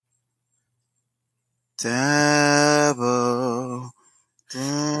Dabo,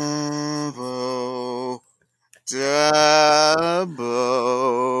 Dabo, Dabo.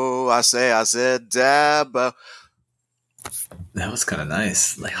 I said Dabo. That was kind of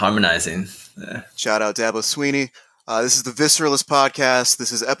nice, like harmonizing. Yeah. Shout out Dabo Sweeney. This is the Visceralist Podcast.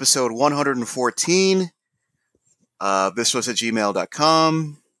 This is episode 114.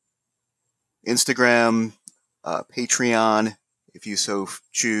 Visceralist@gmail.com. Instagram, Patreon, if you so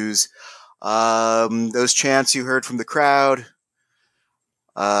choose. Those chants you heard from the crowd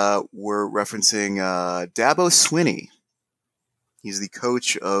were referencing Dabo Swinney. He's the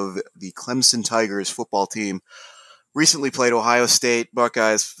coach of the Clemson Tigers football team. Recently played the Ohio State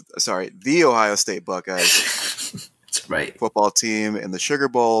Buckeyes. That's right. Football team in the Sugar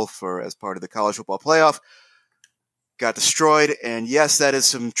Bowl as part of the college football playoff. Got destroyed, and yes, that is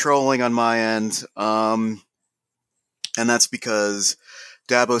some trolling on my end. And that's because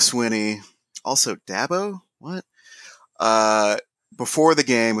Dabo Swinney, also Dabo, what? Before the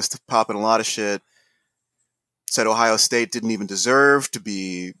game was popping a lot of shit. Said Ohio State didn't even deserve to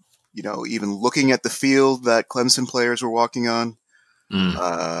be, even looking at the field that Clemson players were walking on.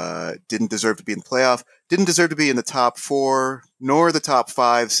 Didn't deserve to be in the playoff. Didn't deserve to be in the top 4, nor the top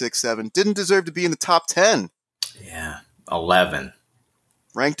 5, 6, 7. Didn't deserve to be in the top 10. Yeah, 11.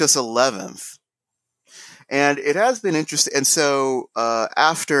 Ranked us 11th. And it has been interesting. And so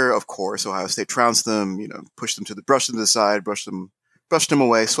after, of course, Ohio State trounced them, brushed them to the side, brushed them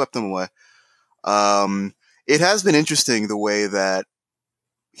away, swept them away. It has been interesting the way that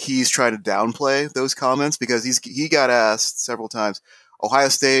he's trying to downplay those comments, because he got asked several times. Ohio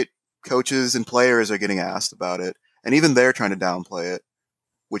State coaches and players are getting asked about it, and even they're trying to downplay it,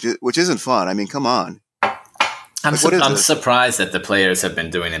 which isn't fun. I mean, come on. I'm surprised that the players have been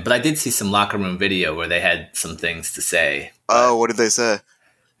doing it, but I did see some locker room video where they had some things to say. Oh, what did they say?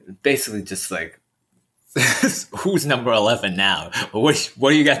 Basically, just like, who's number 11 now? What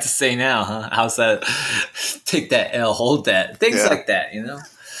do you got to say now, huh? How's that? Take that L, hold that. Things like that,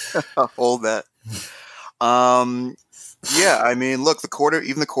 Hold that. Yeah, I mean, look,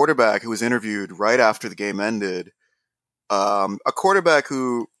 even the quarterback who was interviewed right after the game ended, a quarterback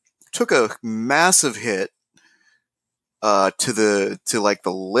who took a massive hit to the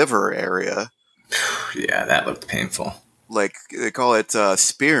liver area. Yeah, that looked painful. Like, they call it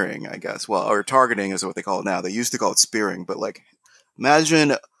spearing, I guess. Well, or targeting is what they call it now. They used to call it spearing, but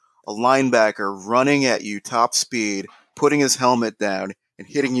imagine a linebacker running at you top speed, putting his helmet down, and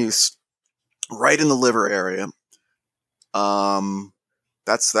hitting you right in the liver area.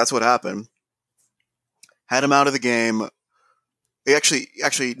 That's what happened. Had him out of the game. He he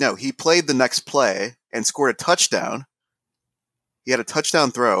played the next play and scored a touchdown. He had a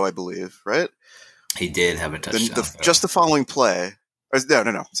touchdown throw, I believe, right? He did have a touchdown. Just the following play.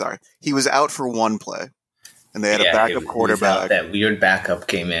 No, sorry. He was out for one play, and they had a backup quarterback. That weird backup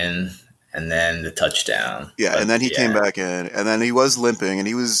came in, and then the touchdown. Yeah, and then he came back in, and then he was limping, and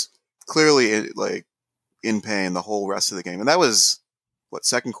he was clearly in pain the whole rest of the game. And that was,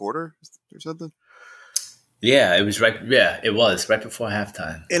 second quarter or something? Yeah, it was right. Yeah, it was right before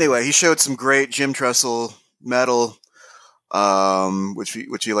halftime. Anyway, he showed some great Jim Tressel metal,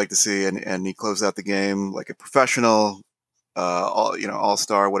 which you like to see, and he closed out the game like a professional,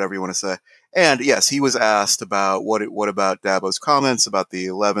 all-star, whatever you want to say. And yes, he was asked about what about Dabo's comments about the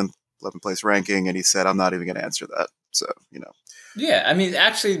 11th place ranking, and he said, "I'm not even going to answer that." So, Yeah, I mean,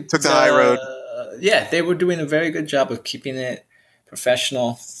 actually, took the high road. Yeah, they were doing a very good job of keeping it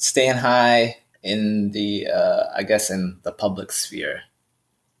professional, staying high in the, in the public sphere.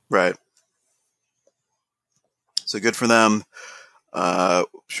 Right. So good for them.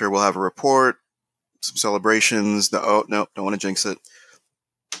 Sure, we'll have a report, some celebrations. No, don't want to jinx it.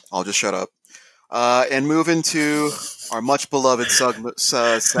 I'll just shut up. And move into our much beloved segments.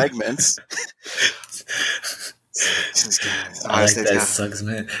 I like that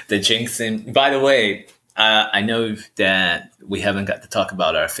segment. The jinxing. By the way, I know that we haven't got to talk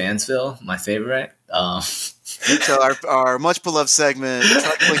about our Fansville, my favorite. So our much beloved segment,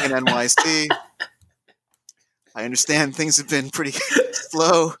 Truckling in NYC. I understand things have been pretty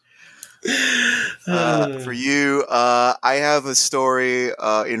slow for you. I have a story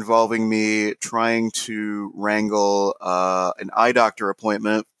involving me trying to wrangle an eye doctor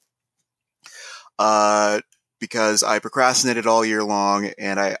appointment because I procrastinated all year long,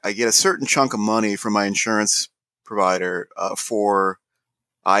 and I get a certain chunk of money from my insurance provider for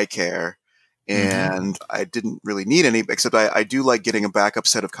eye care, and I didn't really need any, except I do like getting a backup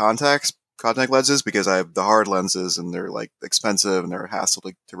set of contact lenses, because I have the hard lenses and they're expensive and they're a hassle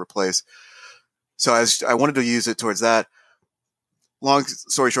to replace. So I wanted to use it towards that. Long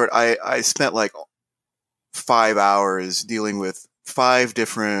story short, I spent 5 hours dealing with 5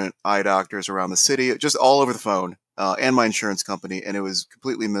 different eye doctors around the city, just all over the phone, and my insurance company, and it was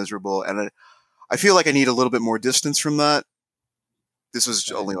completely miserable. And I feel like I need a little bit more distance from that. This was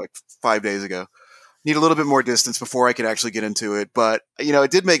only like 5 days ago. Need a little bit more distance before I could actually get into it. But,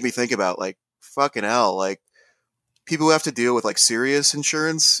 it did make me think about, like, fucking hell, like, people who have to deal with, like, serious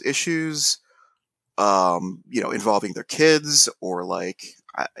insurance issues, involving their kids or, like,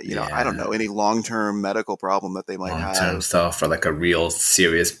 I don't know, any long-term medical problem that they might have. Long-term stuff, or like a real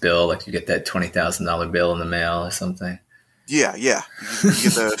serious bill, like you get that $20,000 bill in the mail or something. Yeah. You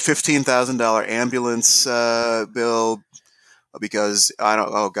get the $15,000 ambulance bill because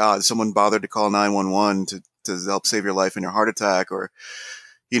someone bothered to call 911 to help save your life in your heart attack, or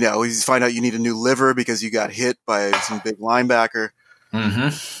you find out you need a new liver because you got hit by some big linebacker.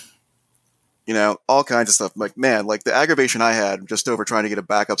 Mm-hmm. All kinds of stuff. Like, man, like the aggravation I had just over trying to get a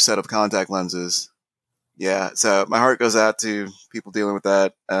backup set of contact lenses. Yeah, so my heart goes out to people dealing with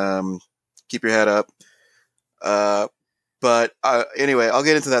that. Keep your head up. But anyway, I'll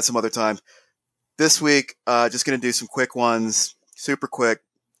get into that some other time. This week, just going to do some quick ones, super quick.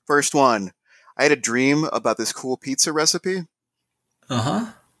 First one, I had a dream about this cool pizza recipe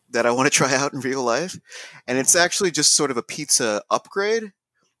that I want to try out in real life. And it's actually just sort of a pizza upgrade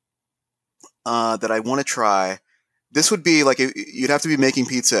that I want to try. This would be like, you'd have to be making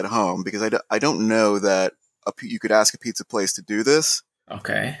pizza at home because I don't know that you could ask a pizza place to do this.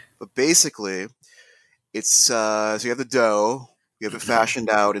 Okay. But basically, it's so you have the dough, you have it fashioned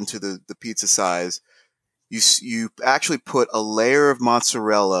out into the pizza size. You actually put a layer of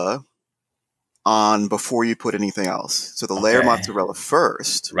mozzarella on before you put anything else. So the layer of mozzarella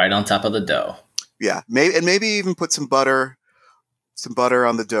first, right on top of the dough. Yeah, maybe even put some butter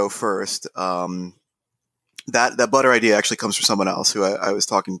on the dough first. That butter idea actually comes from someone else who I was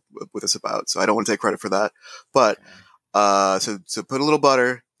talking with us about, so I don't want to take credit for that. But so put a little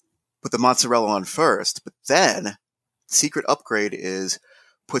butter, put the mozzarella on first, but then secret upgrade is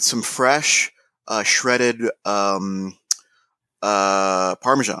put some fresh shredded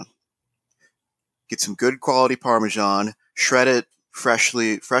Parmesan. Get some good quality Parmesan, shred it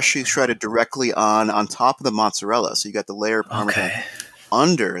freshly shredded directly on top of the mozzarella. So you got the layer of Parmesan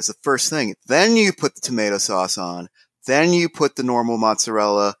under as the first thing. Then you put the tomato sauce on. Then you put the normal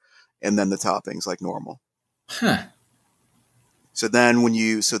mozzarella, and then the toppings like normal. Huh. So then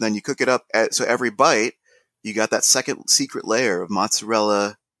you cook it up. So every bite, you got that second secret layer of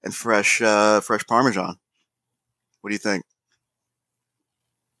mozzarella and fresh Parmesan. What do you think?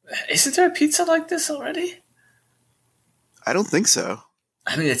 Isn't there a pizza like this already? I don't think so.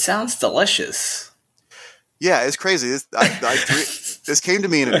 I mean, it sounds delicious. Yeah, it's crazy. This came to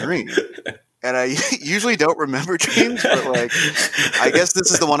me in a dream, and I usually don't remember dreams, but like, I guess this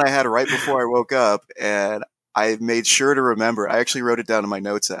is the one I had right before I woke up, and I made sure to remember. I actually wrote it down in my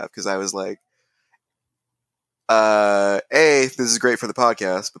notes app because I was like, A, this is great for the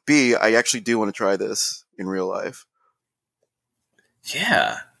podcast, but B, I actually do want to try this in real life.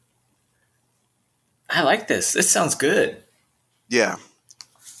 Yeah. I like this. This sounds good. Yeah.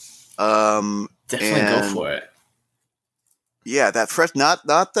 Definitely go for it. Yeah, that fresh, not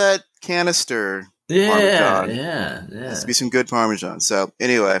that canister Parmesan. Yeah. There has to be some good Parmesan. So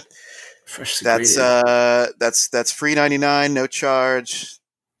anyway, that's free 99, no charge.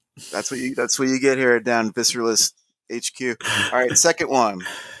 That's what you get here down Visceralist HQ. All right, second one,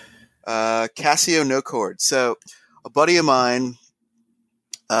 Casio no cord. So a buddy of mine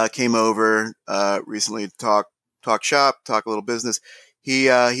came over recently to talk shop, talk a little business. He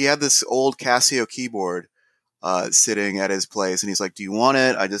had this old Casio keyboard sitting at his place, and he's like, "Do you want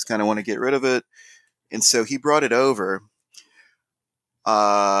it? I just kind of want to get rid of it." And so he brought it over.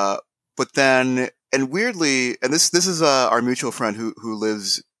 But then, and weirdly, and this is our mutual friend who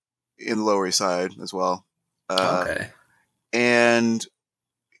lives in the Lower East Side as well. And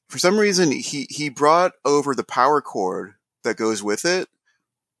for some reason, he brought over the power cord that goes with it.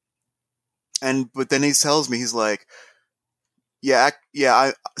 But then he tells me, he's like,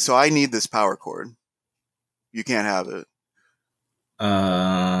 so I need this power cord. You can't have it.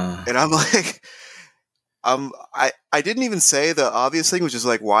 And I'm like, I didn't even say the obvious thing, which is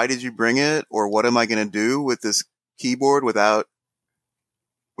like, why did you bring it? Or what am I going to do with this keyboard without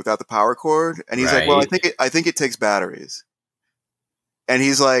the power cord? And he's like, well, I think it takes batteries. And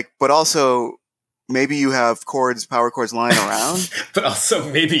he's like, but also maybe you have power cords lying around. But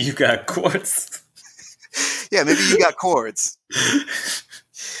also maybe you got cords. Yeah, maybe you got cords.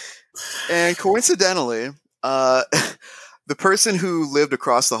 And coincidentally, the person who lived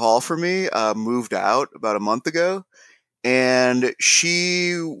across the hall from me moved out about a month ago, and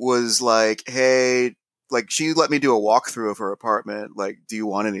she was like, "Hey, like she let me do a walkthrough of her apartment. Like, do you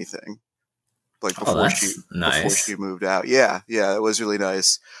want anything? Like before she moved out. Yeah, it was really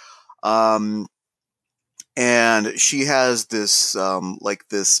nice. And she has this like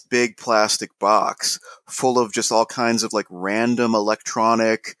this big plastic box full of just all kinds of like random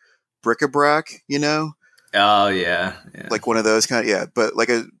electronic bric-a-brac, you know? Oh yeah. Like one of those kind of, yeah. But like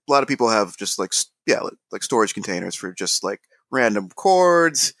a lot of people have just like like storage containers for just like random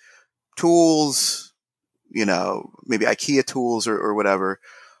cords, tools, you know, maybe IKEA tools or whatever.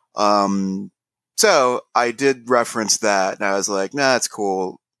 So I did reference that, and I was like, nah, it's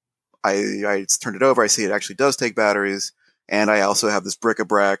cool. I turned it over. I see it actually does take batteries, and I also have this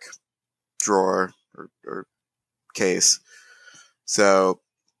bric-a-brac drawer or case. So,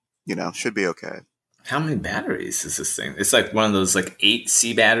 you know, should be okay. How many batteries is this thing? It's like one of those like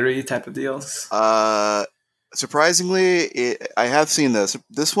 8C battery type of deals. Surprisingly, I have seen this.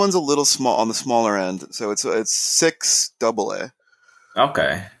 This one's a little small on the smaller end, so it's 6 AA.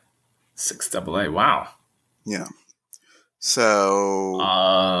 Okay, 6 AA. Wow. Yeah. So,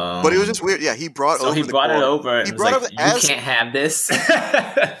 but it was just weird. Yeah, he brought over. He brought it over. And he brought like, over. You can't have this.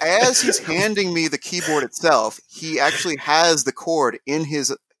 As he's handing me the keyboard itself, he actually has the cord in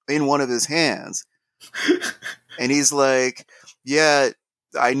one of his hands, and he's like, "Yeah,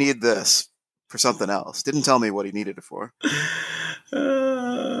 I need this for something else." Didn't tell me what he needed it for.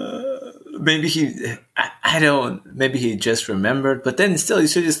 Maybe I don't. Maybe he just remembered, but then still, he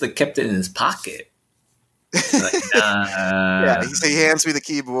should just like kept it in his pocket. Like, yeah, he hands me the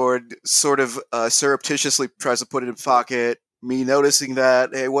keyboard, sort of surreptitiously tries to put it in pocket. Me noticing that,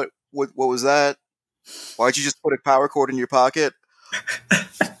 hey, what was that? Why'd you just put a power cord in your pocket?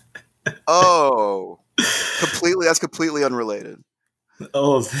 Oh, that's completely unrelated.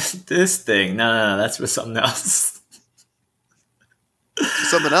 Oh, this thing. No, that's for something else.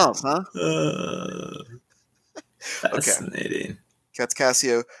 Something else, huh? Fascinating. Okay. That's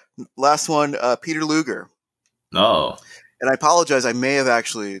Casio. Last one, Peter Luger. Oh. And I apologize, I may have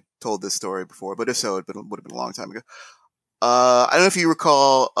actually told this story before, but if so, would have been a long time ago. I don't know if you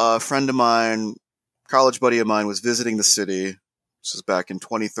recall, a friend of mine, college buddy of mine, was visiting the city. This was back in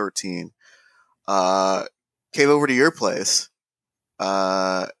 2013. Came over to your place. We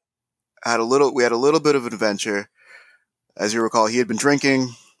had a little bit of an adventure. As you recall, he had been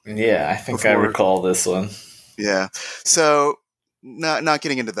drinking. Yeah, I think I recall this one. Yeah. So, not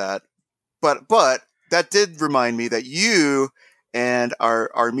getting into that. But that did remind me that you and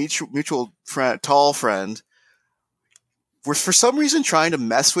our mutual friend, tall friend, were for some reason trying to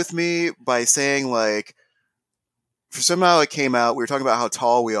mess with me by saying, like, somehow it came out, we were talking about how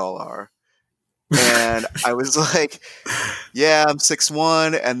tall we all are. And I was like, yeah, I'm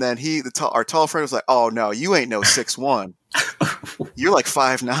 6'1", and then our tall friend was like, oh no, you ain't no 6'1". You're like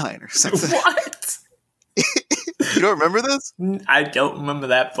 5'9" or something. What? You don't remember this? I don't remember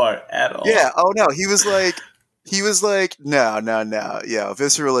that part at all. Yeah. Oh no, he was like, no. Yeah,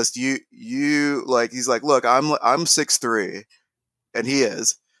 Visceralist, you like, he's like, look, I'm 6'3", and he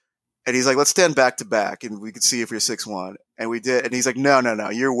is. And he's like, let's stand back to back and we could see if you're 6'1". And we did. And he's like, no,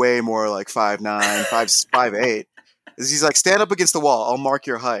 you're way more like 5'9", 5'8". He's like, stand up against the wall. I'll mark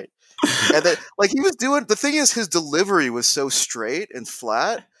your height. And then, like, he was doing, the thing is, his delivery was so straight and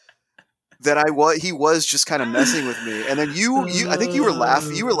flat that he was just kind of messing with me. And then I think you were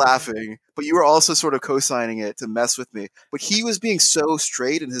laughing, but you were also sort of co-signing it to mess with me. But he was being so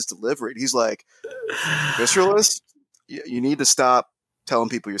straight in his delivery. He's like, Visceralist, you need to stop telling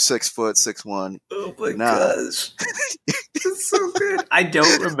people you're 6 foot, 6'1". Oh my gosh. It's so good. I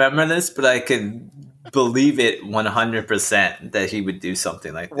don't remember this, but I can believe it 100% that he would do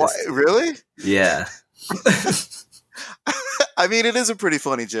something like this. What, really? Yeah. I mean, it is a pretty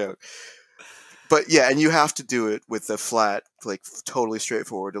funny joke. But yeah, and you have to do it with the flat, like, totally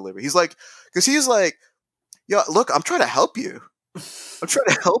straightforward delivery. He's like, because he's like, yeah, look, I'm trying to help you. I'm trying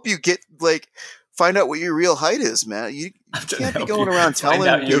to help you get, like, find out what your real height is, man. You can't be going around telling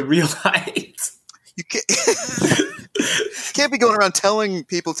out your real height. You can't be going around telling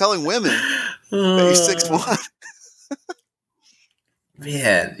women that you're 6'1".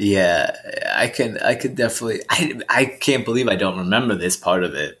 Man, yeah, I can definitely. I can't believe I don't remember this part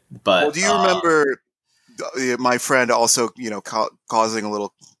of it. But well, do you remember my friend also, causing a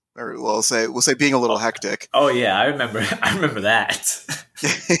little, or we'll say being a little hectic? Oh yeah, I remember that.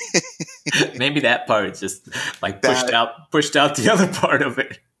 Maybe that part just like pushed out the other part of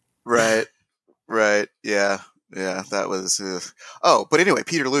it. Right. Yeah. That was. But anyway,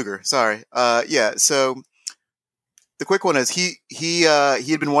 Peter Luger. Sorry. Yeah. So the quick one is he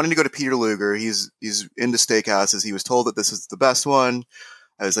had been wanting to go to Peter Luger. He's into steakhouses. He was told that this is the best one.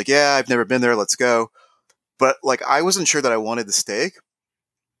 I was like, yeah, I've never been there. Let's go. but like I wasn't sure that I wanted the steak,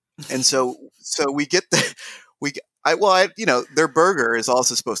 and so we get the their burger is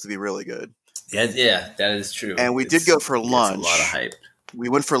also supposed to be really good. Yeah, that is true. And we did go for lunch. It's a lot of hype. We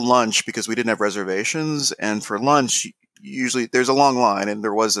went for lunch because we didn't have reservations, and for lunch usually there's a long line, and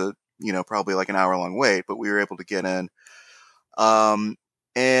there was a probably like an hour long wait, but we were able to get in.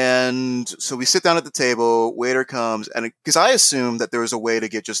 And so we sit down at the table, waiter comes, and because I assumed that there was a way to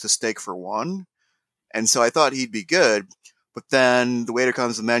get just a steak for one, and so I thought he'd be good, but then the waiter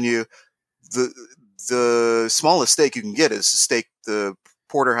comes, the menu, the smallest steak you can get is the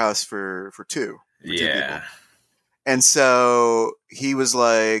porterhouse for two. For two people. And so he was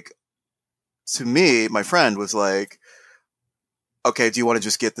like, to me, my friend was like, okay, do you want to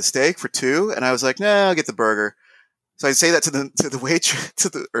just get the steak for two? And I was like, no, I'll get the burger. So I say that to the waitress, to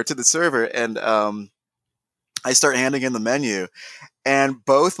the server, and I start handing in the menu, and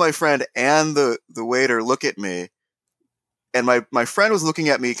both my friend and the waiter look at me, and my friend was looking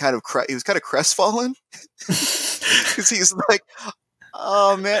at me he was kind of crestfallen because he's like,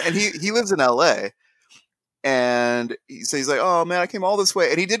 oh man, and he lives in LA, and he's like, oh man, I came all this way,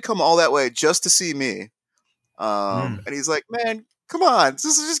 and he did come all that way just to see me, and he's like, man, come on,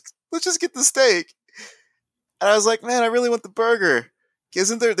 let's just get the steak. And I was like, man, I really want the burger.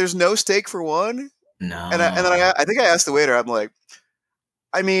 There's no steak for one? No. And then I think I asked the waiter, I'm like,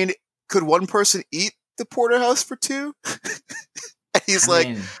 I mean, could one person eat the porterhouse for two? And he's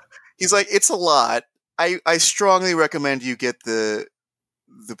like, it's a lot. I strongly recommend you get the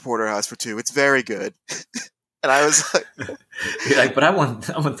porterhouse for two. It's very good. And I was like, you're like, but I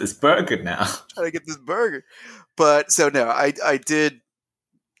want this burger now. Trying to get this burger. But so no, I did.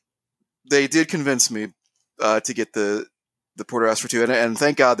 They did convince me to get the porterhouse for two, and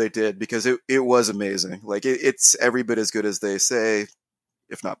thank God they did, because it was amazing. Like it's every bit as good as they say,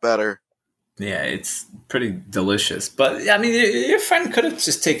 if not better. Yeah, it's pretty delicious. But I mean, your friend could have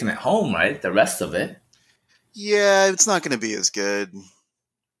just taken it home, right? The rest of it. Yeah, it's not going to be as good.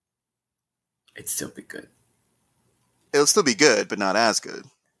 It'd still be good. It'll still be good, but not as good.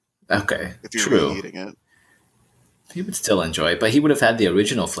 Okay, if you're really eating it, he would still enjoy it, but he would have had the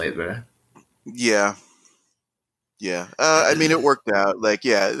original flavor. Yeah. I mean, it worked out. Like,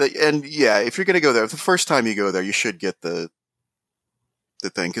 if you're gonna go there, the first time you go there, you should get the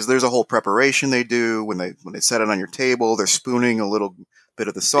thing, because there's a whole preparation they do when they set it on your table. They're spooning a little bit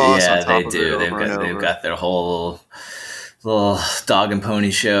of the sauce. Yeah, on top they do. They've got their whole little dog and pony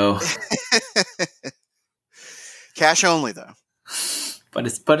show. Cash only, though. But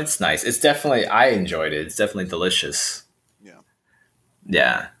it's nice. It's definitely, I enjoyed it. It's definitely delicious.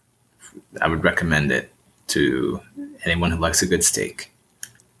 Yeah, I would recommend it to anyone who likes a good steak.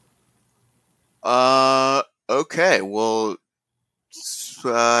 Okay. Well,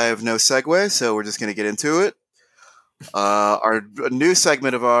 I have no segue, so we're just going to get into it. A new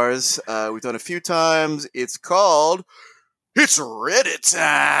segment of ours, we've done a few times. It's called It's Reddit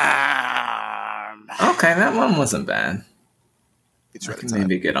Time. Okay, that one wasn't bad. It's I Reddit can time.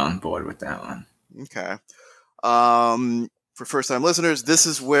 maybe get on board with that one. Okay. For first-time listeners, this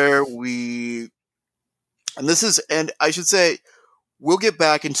is where and I should say, we'll get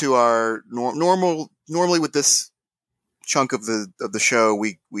back into our normally with this chunk of the show,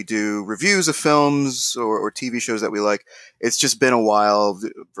 we do reviews of films or TV shows that we like. It's just been a while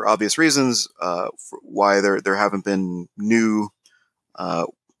for obvious reasons, for why there haven't been new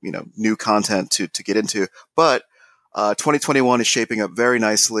content to get into. But 2021 is shaping up very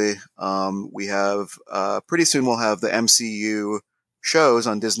nicely. We have pretty soon we'll have the MCU shows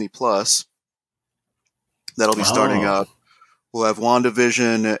on Disney Plus that'll be starting up. We'll have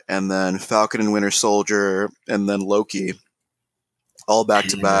WandaVision, and then Falcon and Winter Soldier, and then Loki, all back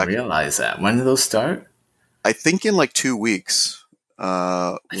to back. I didn't realize that. When do those start? I think in like 2 weeks.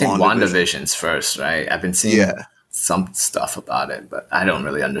 I think WandaVision's first, right? I've been seeing some stuff about it, but I don't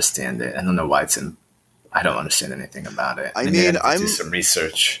really understand it. I don't know why I don't understand anything about it. I mean, I'm do some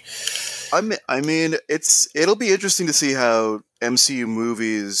research. I mean, it'll be interesting to see how MCU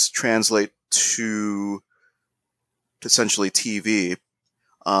movies translate to essentially TV.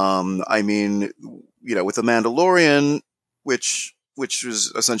 I mean, with The Mandalorian, which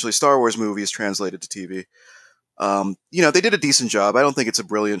was essentially Star Wars movies translated to TV. They did a decent job. I don't think it's a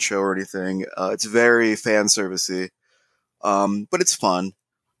brilliant show or anything. It's very fan servicey, but it's fun.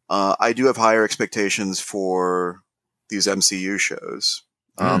 I do have higher expectations for these MCU shows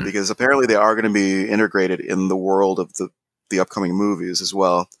because apparently they are going to be integrated in the world of the upcoming movies as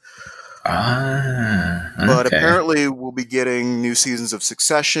well. Okay. But apparently we'll be getting new seasons of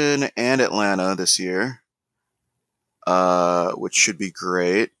Succession and Atlanta this year, which should be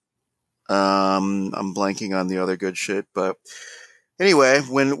great. I'm blanking on the other good shit, but anyway,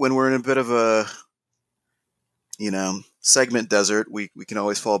 when we're in a bit of a segment desert, we can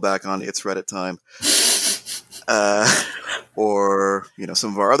always fall back on It's Reddit Time, or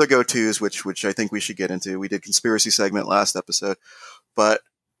some of our other go-tos, which I think we should get into. We did conspiracy segment last episode, but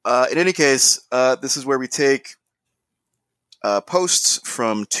in any case, this is where we take posts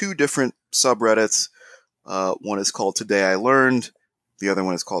from two different subreddits. One is called Today I Learned. The other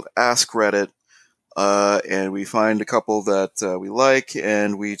one is called Ask Reddit. And we find a couple that we like,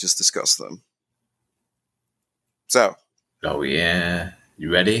 and we just discuss them. So. Oh, yeah.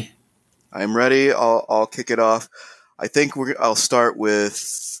 You ready? I'm ready. I'll kick it off. I think I'll start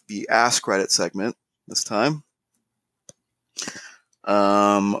with the Ask Reddit segment this time.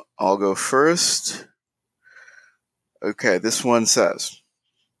 I'll go first. Okay, this one says,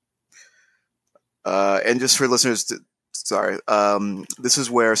 and just for listeners, sorry, this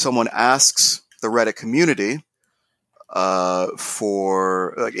is where someone asks the Reddit community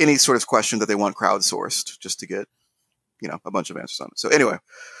for like any sort of question that they want crowdsourced, just to get a bunch of answers on it. So anyway,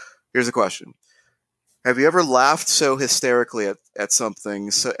 here's a question: have you ever laughed so hysterically at something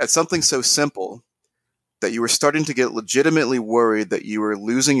so simple that you were starting to get legitimately worried that you were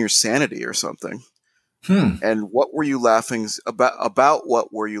losing your sanity or something? And what were you laughing about? About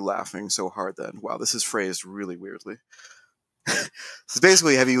what were you laughing so hard then? Wow, this is phrased really weirdly. So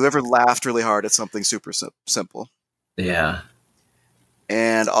basically, have you ever laughed really hard at something super simple? Yeah.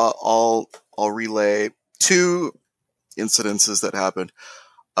 And I'll relay two incidences that happened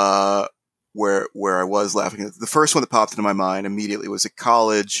where I was laughing. The first one that popped into my mind immediately was at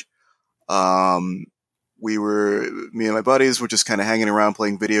college. Me and my buddies were just kind of hanging around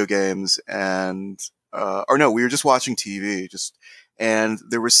playing video games, and we were just watching TV. And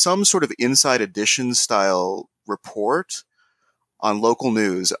there was some sort of Inside Edition style report on local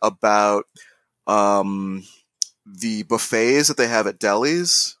news about the buffets that they have at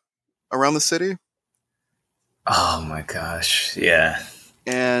delis around the city. Oh my gosh, yeah.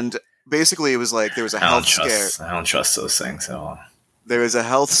 And basically, it was like there was a health scare. I don't trust those things at all. There was a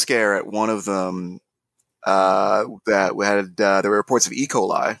health scare at one of them that had there were reports of E.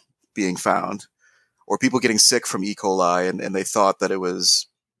 coli being found, or people getting sick from E. coli, and they thought that it was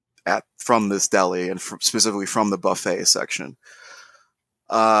from this deli and specifically from the buffet section.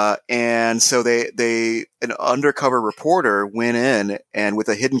 And so an undercover reporter went in and with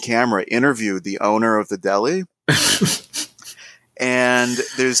a hidden camera interviewed the owner of the deli. And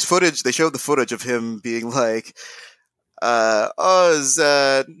there's footage. They showed the footage of him being like, no,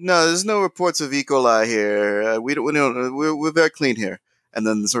 there's no reports of E. coli here. We're very clean here. And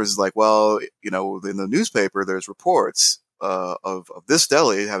then the source is like, well, in the newspaper, there's reports of this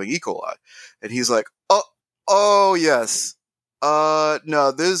deli having E. coli. And he's like, oh yes.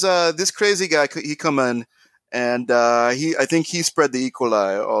 No, there's this crazy guy. He come in, and I think he spread the E.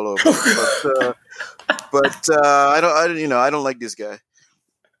 coli all over. But I don't like this guy.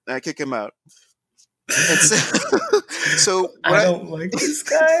 I kick him out. So I don't like this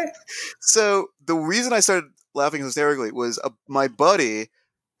guy. So the reason I started laughing hysterically was my buddy.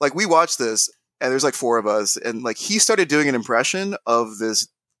 Like, we watched this, and there's like four of us, and like he started doing an impression of this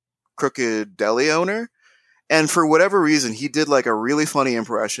crooked deli owner. And for whatever reason, he did like a really funny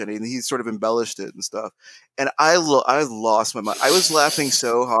impression, and he sort of embellished it and stuff. And I lost my mind. I was laughing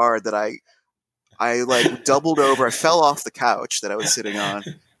so hard that I like doubled over. I fell off the couch that I was sitting on,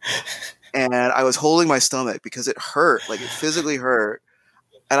 and I was holding my stomach because it hurt. Like, it physically hurt.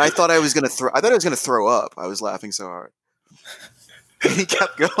 And I thought I was gonna throw up. I was laughing so hard. And he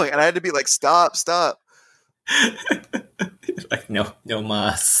kept going, and I had to be like, "Stop!" Like, no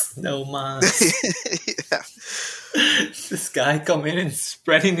mas. Yeah. This guy come in and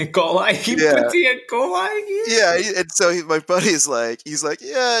spreading the E. coli. He put the E. coli here. Yeah, and so my buddy's like,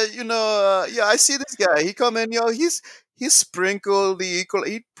 yeah, I see this guy. He come in, he sprinkled the E. coli.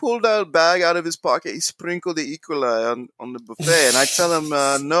 He pulled a bag out of his pocket. He sprinkled the E. coli on the buffet, and I tell him,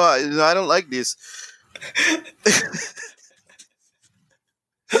 no, I don't like this.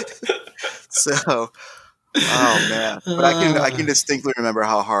 So. Oh man! But I can distinctly remember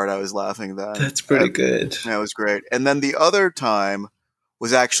how hard I was laughing then. That's pretty good. That was great. And then the other time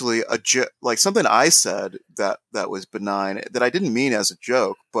was actually like something I said that was benign, that I didn't mean as a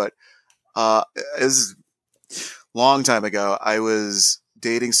joke, but is long time ago. I was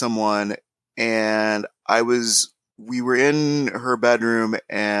dating someone, and we were in her bedroom,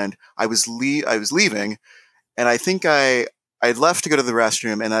 and I was leaving, and I think I'd left to go to the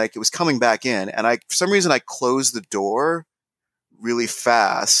restroom, and it was coming back in, and for some reason I closed the door really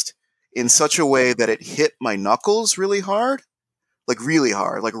fast in such a way that it hit my knuckles really hard. like really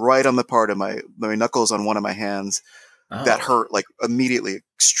hard, like right on the part of my knuckles on one of my hands that Oh. hurt like immediately,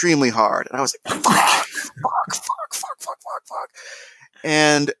 extremely hard. And I was like, fuck.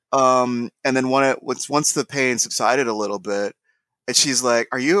 And then once the pain subsided a little bit, and she's like,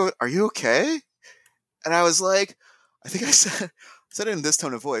 "Are you okay?" And I was like, I think I said it in this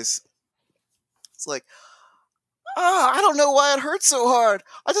tone of voice. It's like, I don't know why it hurts so hard.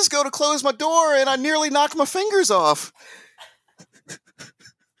 I just go to close my door and I nearly knock my fingers off.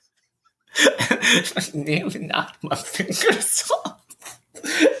 Nearly knocked my fingers off.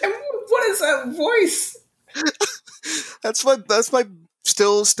 And what is that voice? That's my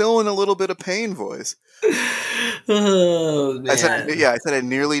still in a little bit of pain voice. Oh man! I said I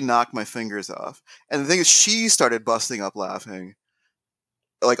nearly knocked my fingers off. And the thing is, she started busting up laughing,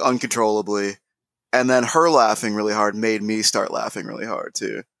 like uncontrollably, and then her laughing really hard made me start laughing really hard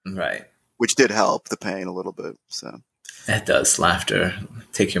too. Right. Which did help the pain a little bit. So that does. Laughter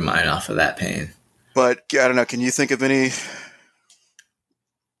take your mind off of that pain. But I don't know. Can you think of any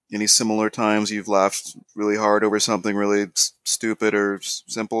similar times you've laughed really hard over something really stupid or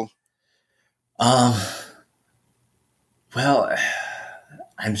simple? Well,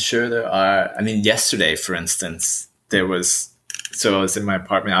 I'm sure there are. I mean, yesterday, for instance, I was in my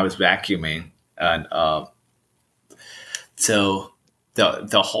apartment. I was vacuuming, and so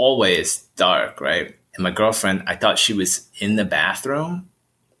the hallway is dark, right? And my girlfriend, I thought she was in the bathroom.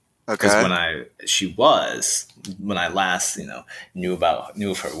 Okay. Because when I last, knew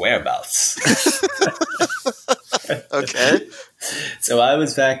of her whereabouts. Okay. So I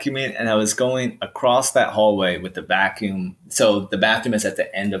was vacuuming and I was going across that hallway with the vacuum. So the bathroom is at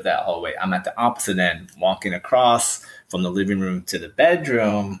the end of that hallway. I'm at the opposite end, walking across from the living room to the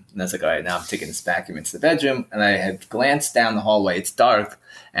bedroom. And I was like, all right, now I'm taking this vacuum into the bedroom. And I had glanced down the hallway. It's dark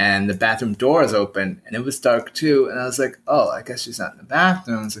and the bathroom door is open and it was dark too. And I was like, oh, I guess she's not in the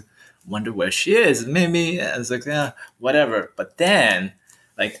bathroom. I was like, wonder where she is. Maybe. I was like, yeah, whatever. But then,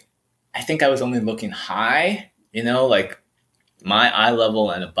 like, I think I was only looking high, like my eye level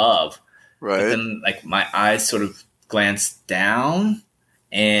and above. Right. But then, like, my eyes sort of glanced down,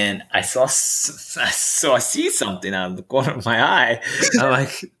 and I see something out of the corner of my eye. I'm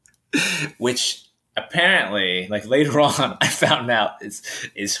like, which apparently, like later on, I found out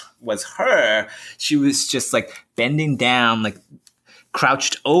was her. She was just like bending down, like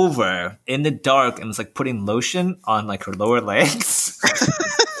crouched over in the dark, and was like putting lotion on like her lower legs.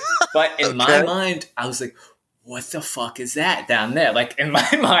 But in my mind, I was like, what the fuck is that down there? Like in my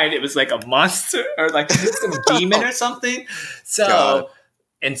mind, it was like a monster or like some demon or something. So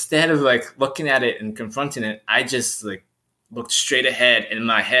instead of like looking at it and confronting it, I just like looked straight ahead. And in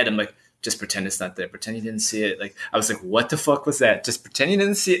my head, I'm like, just pretend it's not there. Pretend you didn't see it. Like I was like, what the fuck was that? Just pretend you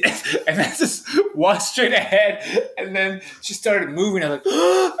didn't see it. And I just walked straight ahead. And then she started moving. I was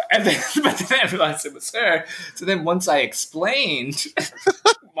like, but then I realized it was her. So then once I explained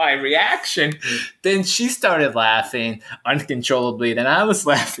my reaction, then she started laughing uncontrollably. Then I was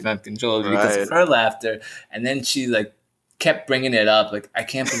laughing uncontrollably because of her laughter. And then she like kept bringing it up. Like, I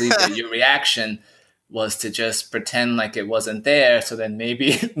can't believe that your reaction was to just pretend like it wasn't there, so then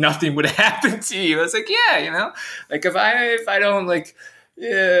maybe nothing would happen to you. I was like, yeah, like if I don't like,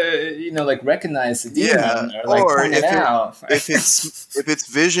 like recognize the demon or like point it out. If its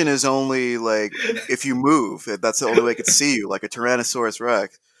vision is only like if you move, that's the only way it could see you, like a Tyrannosaurus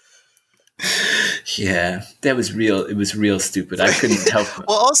Rex. Yeah, that was real. It was real stupid. I couldn't help it.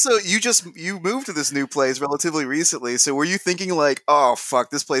 Well, also, you moved to this new place relatively recently, so were you thinking like, oh fuck,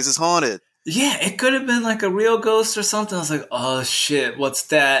 this place is haunted? Yeah, it could have been like a real ghost or something. I was like, oh shit, what's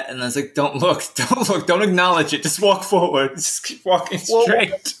that? And I was like, don't look, don't acknowledge it. Just walk forward. Just keep walking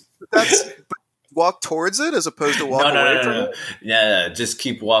straight. Walk towards it as opposed to walk away from it? Yeah, just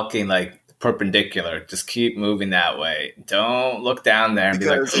keep walking like perpendicular. Just keep moving that way. Don't look down there and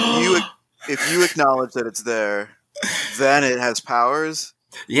because be like, if you acknowledge that it's there, then it has powers.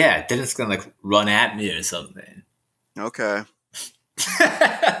 Yeah, then it's gonna like run at me or something. Okay.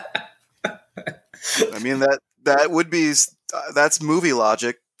 I mean that would be that's movie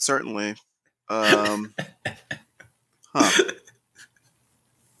logic, certainly. Huh. Right.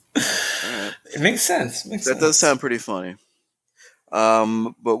 It makes sense. That does sound pretty funny.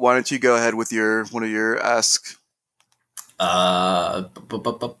 But why don't you go ahead with one of your asks?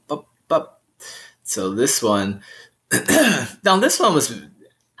 So this one, now this one was,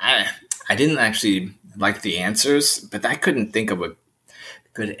 I didn't actually like the answers, but I couldn't think of a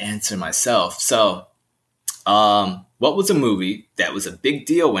good answer myself. So, what was a movie that was a big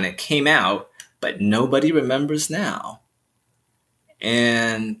deal when it came out, but nobody remembers now?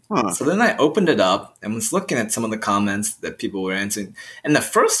 And Huh. so then I opened it up and was looking at some of the comments that people were answering. And the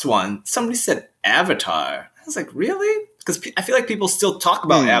first one, somebody said Avatar. I was like, really? Because I feel like people still talk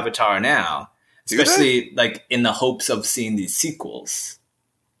about Avatar now, Do they? especially like in the hopes of seeing these sequels.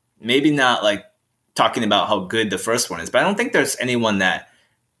 Maybe not like talking about how good the first one is, but I don't think there's anyone that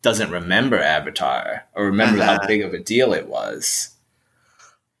doesn't remember Avatar or remember how big of a deal it was.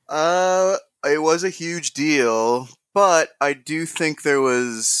 It was a huge deal, but I do think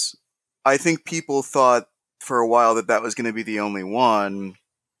I think people thought for a while that was going to be the only one,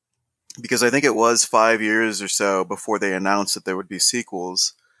 because I think it was 5 years or so before they announced that there would be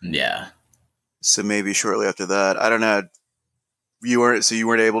sequels. Yeah. So maybe shortly after that. I don't know. You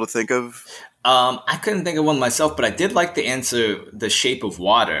weren't able to think of? I couldn't think of one myself, but I did like the answer, The Shape of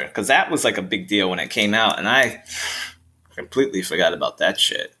Water, because that was like a big deal when it came out, and I completely forgot about that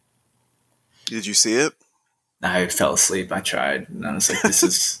shit. Did you see it? I fell asleep. I tried, and I was like, "This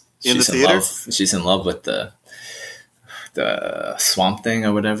is in the theater. She's in love with the swamp thing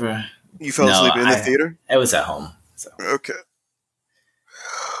or whatever." You fell asleep in the theater? It was at home. So. Okay.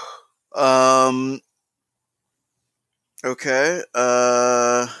 Okay.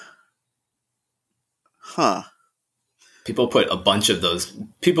 Huh. People put a bunch of those.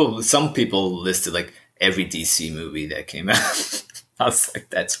 Some people listed like every DC movie that came out. I was like,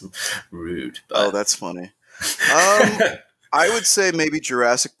 that's rude. But. Oh, that's funny. I would say maybe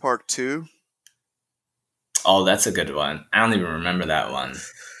Jurassic Park 2. Oh, that's a good one. I don't even remember that one.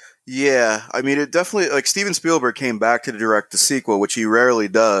 Yeah, I mean, it definitely, like, Steven Spielberg came back to direct the sequel, which he rarely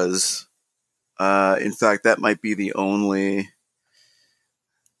does. In fact, that might be the only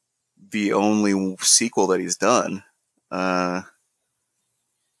sequel that he's done. I'm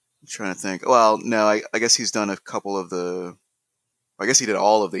trying to think. Well, no, I guess he's done a couple of I guess he did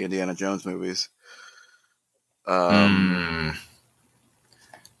all of the Indiana Jones movies. But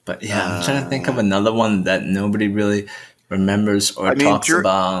yeah, I'm trying to think of another one that nobody really remembers or talks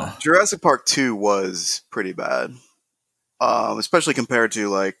about. Jurassic Park 2 was pretty bad. Especially compared to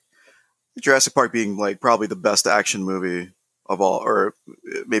like Jurassic Park being like probably the best action movie of all, or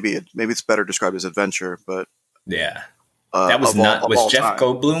maybe it's better described as adventure, but yeah. That was was Jeff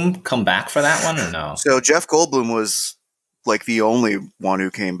Goldblum come back for that one or no? So Jeff Goldblum was like the only one who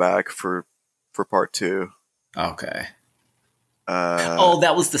came back for part 2. Okay.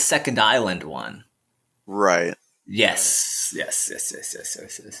 That was the Second Island one. Right. Yes.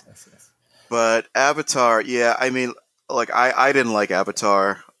 But Avatar, yeah, I mean, like I didn't like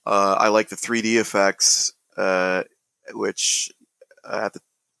Avatar. I like the 3D effects, which I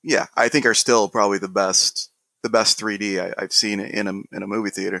think are still probably the best 3D I've seen in a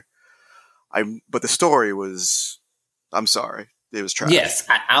movie theater. But the story was, I'm sorry, it was trash. Yes,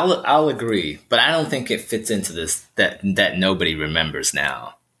 I'll agree, but I don't think it fits into this that nobody remembers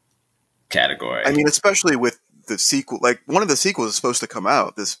now category. I mean, especially with the sequel, like one of the sequels is supposed to come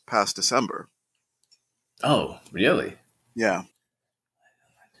out this past December. Oh, really? Yeah.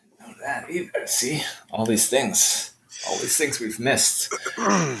 I didn't know that either. See, all these things we've missed.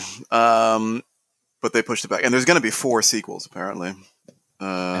 But they pushed it back, and there's going to be 4 sequels apparently.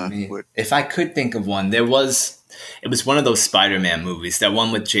 I mean, if I could think of one, it was one of those Spider-Man movies, that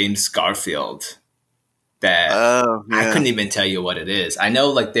one with James Garfield. That I couldn't even tell you what it is. I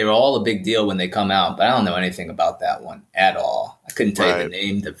know like they were all a big deal when they come out, but I don't know anything about that one at all. I couldn't tell you the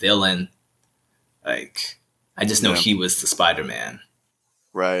name, the villain. Like, I just know he was the Spider-Man.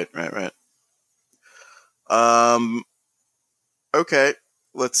 Right. Okay,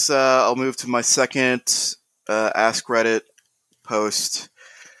 let's. I'll move to my second Ask Reddit post.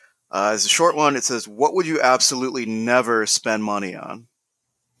 It's a short one. It says, "What would you absolutely never spend money on?"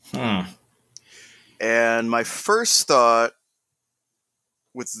 And my first thought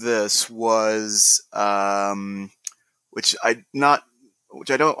with this was, I was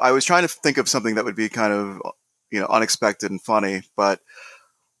trying to think of something that would be kind of, unexpected and funny, but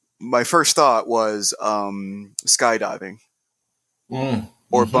my first thought was skydiving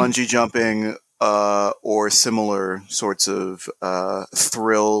or bungee jumping, or similar sorts of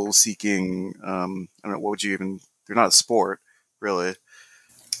thrill-seeking. I don't know, what would you even? They're not a sport, really.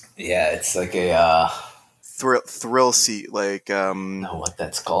 Yeah, it's like a thrill seat, like know what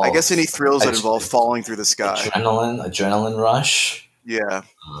that's called. I guess any thrills that involve falling through the sky. Adrenaline rush. Yeah.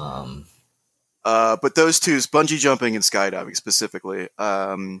 But those two, bungee jumping and skydiving specifically.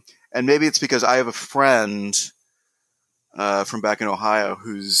 And maybe it's because I have a friend from back in Ohio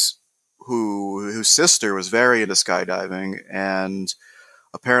whose sister was very into skydiving, and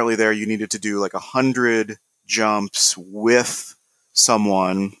apparently there you needed to do like 100 jumps with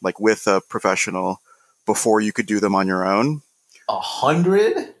someone, like with a professional, before you could do them on your own.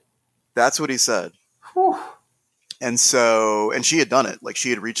 100? That's what he said. Whew. And she had done it. Like, she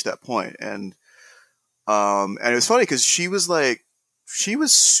had reached that point. And it was funny because she was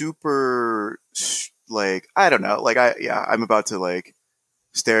super, like, I don't know. Like, I'm about to, like,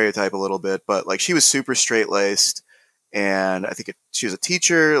 stereotype a little bit, but, like, she was super straight laced. And I think she was a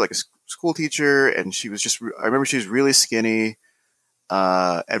teacher, like a school teacher. And she was I remember she was really skinny.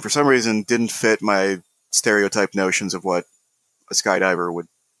 And for some reason didn't fit my stereotype notions of what a skydiver would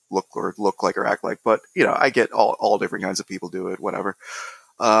look like or act like. But, you know, I get all different kinds of people do it, whatever.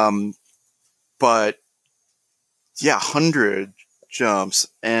 But yeah, 100 jumps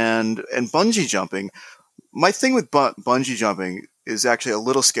and bungee jumping. My thing with bungee jumping is actually a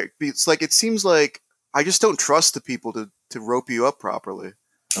little scary. It's like, it seems like I just don't trust the people to rope you up properly.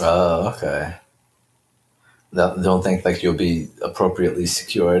 Oh, okay. Don't think like you'll be appropriately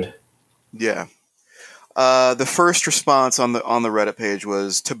secured. Yeah. The first response on the Reddit page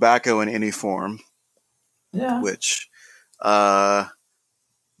was tobacco in any form. Yeah. Which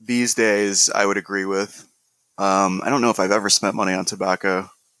these days I would agree with. I don't know if I've ever spent money on tobacco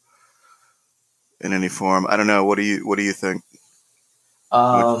in any form. I don't know. What do you think?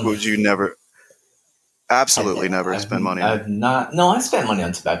 Would you never? Absolutely never spend money on it. I've not. No, I spent money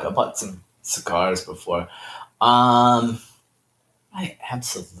on tobacco. I bought some cigars before. I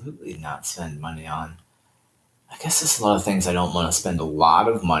absolutely not spend money on. I guess there's a lot of things I don't want to spend a lot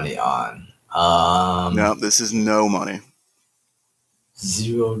of money on. No, this is no money.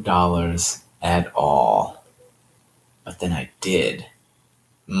 $0 at all. But then I did.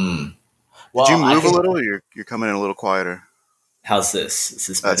 Well, did you move a little? Or you're coming in a little quieter. How's this? Is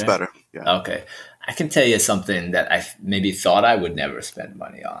this better? That's better. Yeah. Okay. I can tell you something that I maybe thought I would never spend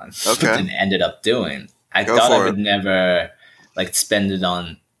money on, okay, and ended up doing. I thought I would never like spend it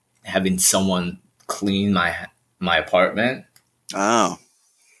on having someone clean my apartment. Oh.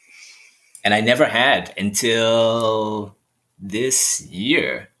 And I never had until this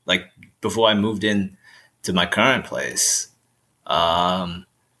year, like before I moved in to my current place. And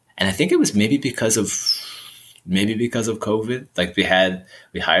I think it was maybe because of COVID. Like we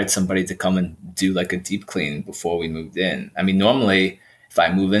hired somebody to come and do like a deep clean before we moved in. I mean, normally if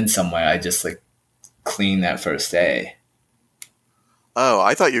I move in somewhere, I just like clean that first day. Oh,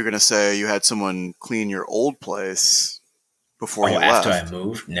 I thought you were going to say you had someone clean your old place before you left. After I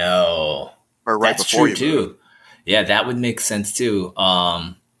moved? No. Or right That's before true you moved. Too. Yeah, that would make sense too.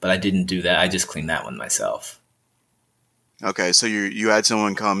 But I didn't do that. I just cleaned that one myself. Okay, so you had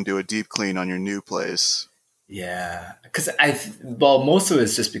someone come do a deep clean on your new place. Yeah, because most of it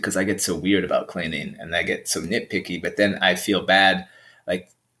is just because I get so weird about cleaning and I get so nitpicky, but then I feel bad. Like,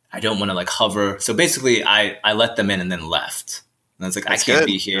 I don't want to like hover. So basically I let them in and then left. And I was like, I can't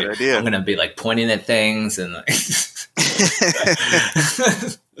be here. I'm going to be like pointing at things and like,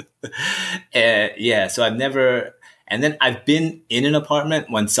 yeah. So I've never, and then I've been in an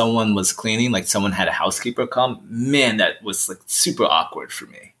apartment when someone was cleaning, like someone had a housekeeper come. Man, that was like super awkward for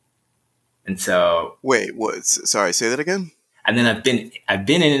me. And so, wait, what? Sorry, say that again. And then I've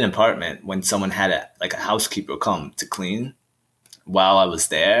been in an apartment when someone had a housekeeper come to clean while I was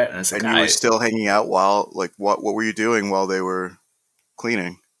there, and it's like, and you were still hanging out while, like, what were you doing while they were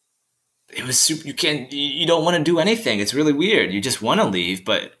cleaning? It was super. You don't want to do anything. It's really weird. You just want to leave,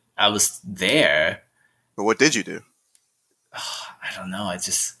 but I was there. But what did you do? I don't know.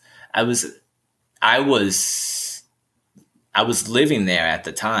 I was living there at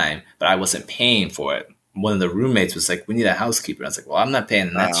the time, but I wasn't paying for it. One of the roommates was like, we need a housekeeper. I was like, well, I'm not paying.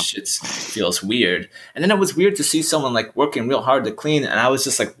 And that shit feels weird. And then it was weird to see someone like working real hard to clean. And I was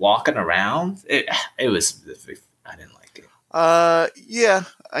just like walking around. It was, I didn't like it. Yeah.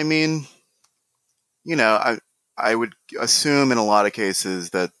 I mean, you know, I would assume in a lot of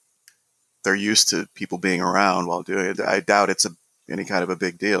cases that they're used to people being around while doing it. I doubt it's any kind of a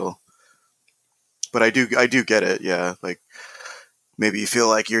big deal. But I do get it. Yeah. Like maybe you feel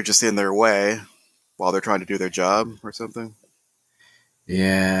like you're just in their way while they're trying to do their job or something.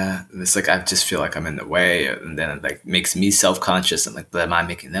 Yeah. It's like, I just feel like I'm in the way, and then it like makes me self-conscious. I'm like, but am I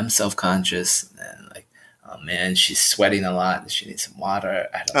making them self-conscious? And then like, oh man, she's sweating a lot. She needs some water.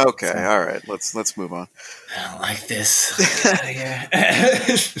 I don't know. Okay. All right. Let's move on. I don't like this. Get out of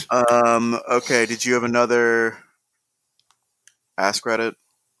here. Okay. Did you have another Ask Reddit?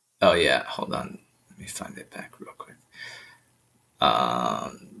 Oh yeah. Hold on. Let me find it back real quick.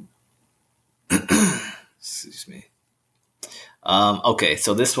 Excuse me. Okay,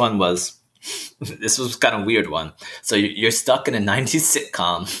 so this one was kind of a weird one. So you're stuck in a 90s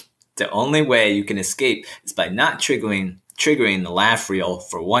sitcom. The only way you can escape is by not triggering the laugh reel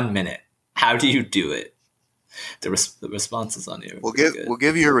for 1 minute. How do you do it? The responses on here. We'll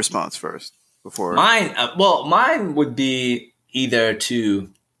give you your response first before mine. Mine would be either to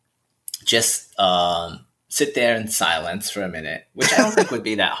just sit there in silence for a minute, which I don't think would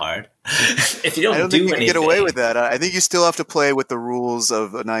be that hard. If you don't, I don't do think you anything, can get away with that. I think you still have to play with the rules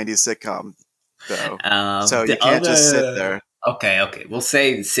of a '90s sitcom, though. So you can't just sit there. Okay. We'll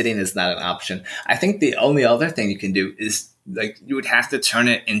say sitting is not an option. I think the only other thing you can do is like you would have to turn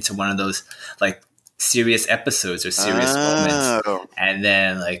it into one of those like serious episodes or serious moments, and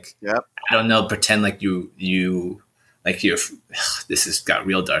then like I don't know, pretend like you like your this has got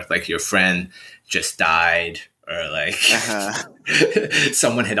real dark. Like your friend just died, or like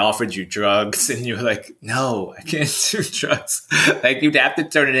someone had offered you drugs, and you're like, no, I can't do drugs. Like you'd have to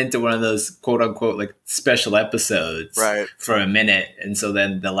turn it into one of those quote unquote like special episodes, right, for a minute, and so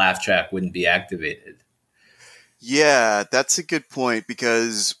then the laugh track wouldn't be activated. Yeah, that's a good point,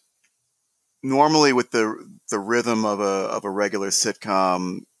 because normally with the rhythm of a regular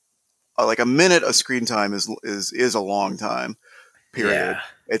sitcom, like a minute of screen time is a long time. Period. Yeah.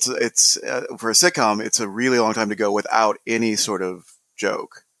 It's for a sitcom, it's a really long time to go without any sort of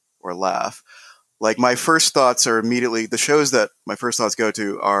joke or laugh. Like my first thoughts are immediately the shows that my first thoughts go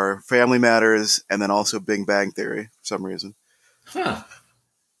to are Family Matters and then also Big Bang Theory for some reason. Huh.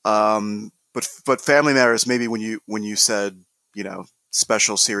 But Family Matters, maybe when you said,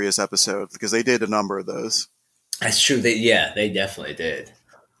 special serious episode, because they did a number of those. That's true. They definitely did.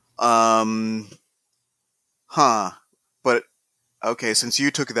 But okay, since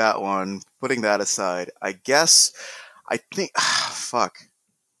you took that one, putting that aside, I think fuck.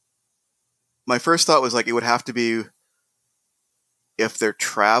 My first thought was like it would have to be if they're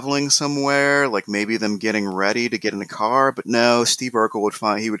traveling somewhere, like maybe them getting ready to get in a car. But no, Steve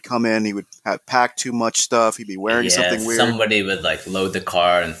Urkel he would come in, he would have packed too much stuff, he'd be wearing something weird. Somebody would like load the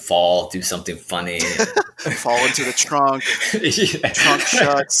car and do something funny. Fall into the trunk. The trunk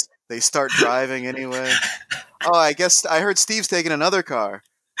shuts. They start driving anyway. Oh, I guess I heard Steve's taking another car.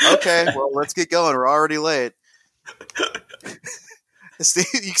 Okay, well, let's get going. We're already late. You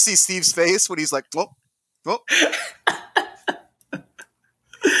can see Steve's face when he's like, whoa.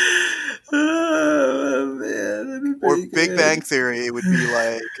 Oh, man. Or Big Bang Theory, it would be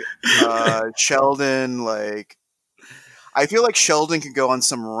like Sheldon. Like, I feel like Sheldon could go on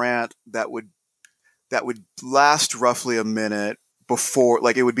some rant that would last roughly a minute before,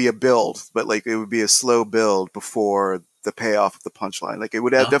 like it would be a build, but like it would be a slow build before the payoff of the punchline. Like it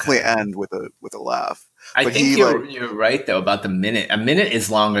would definitely end with a laugh. I think you're right though about the minute. A minute is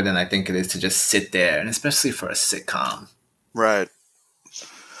longer than I think it is to just sit there, and especially for a sitcom. Right.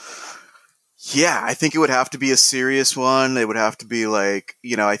 Yeah, I think it would have to be a serious one. It would have to be like,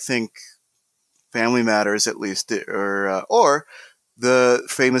 I think Family Matters at least, or the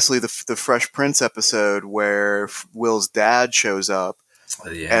famously the Fresh Prince episode where Will's dad shows up,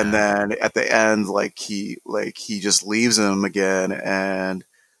 and then at the end, like he just leaves him again, and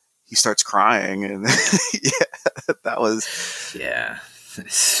he starts crying, and that was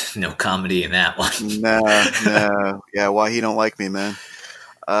no comedy in that one. No, yeah, why he don't like me, man.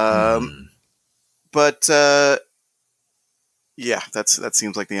 But that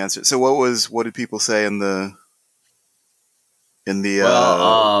seems like the answer. So what did people say in the somebody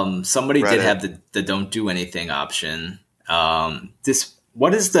Reddit? Did have the don't do anything option.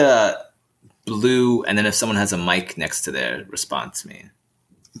 What is the blue, and then if someone has a mic next to their response mean?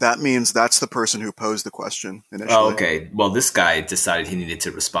 That means that's the person who posed the question initially. Oh, okay. Well, this guy decided he needed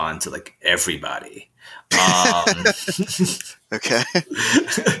to respond to like everybody. Okay.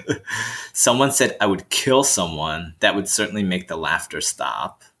 Someone said, I would kill someone. That would certainly make the laughter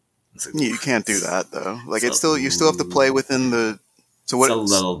stop. Like, you can't do that though. Like you still have to play within the. So what? It's a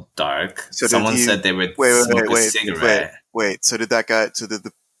little dark. So someone said they would smoke a cigarette. Wait. So did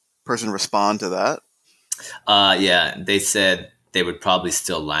the person respond to that? Yeah. They said they would probably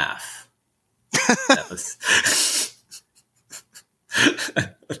still laugh. That was.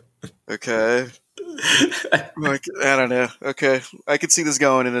 Okay. Like, I don't know. Okay, I could see this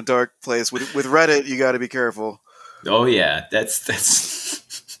going in a dark place. With Reddit, you got to be careful. Oh yeah, that's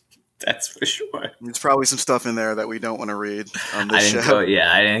for sure. There's probably some stuff in there that we don't want to read on this show.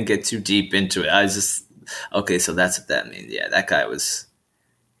 I didn't get too deep into it. I was just okay. So that's what that means. Yeah, that guy was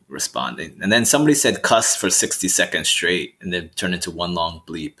responding, and then somebody said "cuss" for 60 seconds straight, and then turned into one long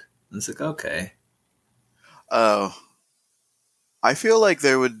bleep. And it's like okay. Oh, I feel like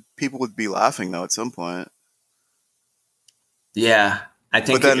people would be laughing though at some point. Yeah, I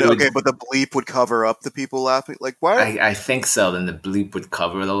think. But then, but the bleep would cover up the people laughing. Like, why? I think so. Then the bleep would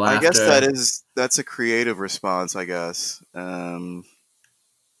cover the laughter. I guess that's a creative response. I guess.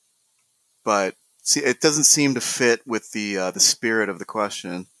 But See, it doesn't seem to fit with the spirit of the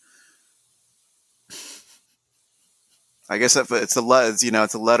question. I guess it's the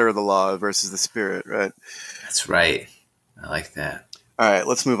it's a letter of the law versus the spirit, right? That's right. I like that. All right,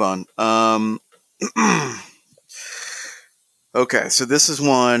 let's move on. Okay, so this is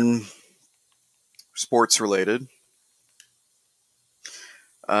one sports related.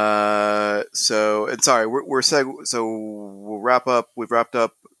 So we'll wrap up. We've wrapped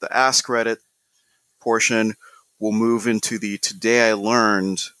up the Ask Reddit portion. We'll move into the Today I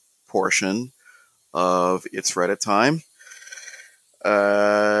Learned portion of It's Reddit Time.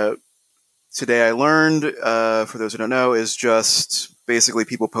 Today I Learned, for those who don't know, is just basically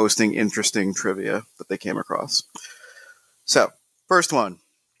people posting interesting trivia that they came across. So, first one.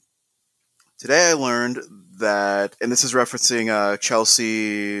 Today I learned that, and this is referencing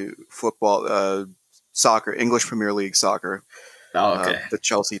Chelsea football, soccer, English Premier League soccer. Oh, okay. The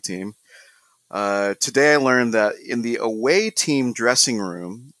Chelsea team. Today I learned that in the away team dressing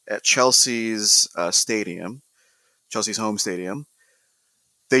room at Chelsea's stadium, Chelsea's home stadium,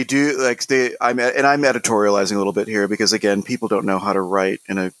 they do I'm editorializing a little bit here because again, people don't know how to write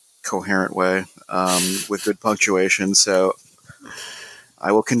in a coherent way with good punctuation. So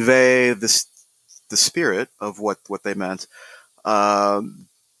I will convey the spirit of what they meant.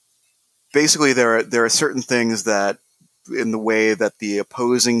 Basically, there are certain things that in the way that the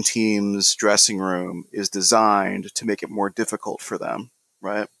opposing team's dressing room is designed to make it more difficult for them,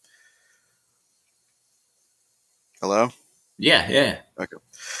 right? Hello? Yeah. Okay.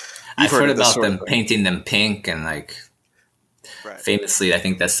 I've heard about them painting them pink and right. Famously, I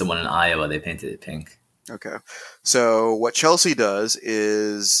think that's the one in Iowa, they painted it pink. Okay. So what Chelsea does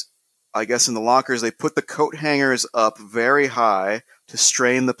is, I guess in the lockers, they put the coat hangers up very high to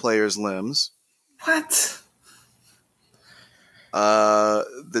strain the players' limbs. What?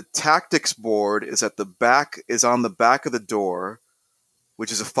 The tactics board is on the back of the door,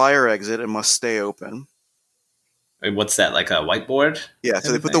 which is a fire exit and must stay open. Wait, what's that, like a whiteboard? Yeah,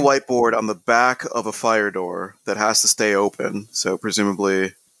 so they put the whiteboard on the back of a fire door that has to stay open. So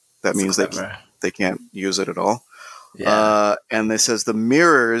presumably that means they can't use it at all. Yeah. And it says the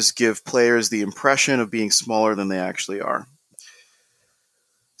mirrors give players the impression of being smaller than they actually are.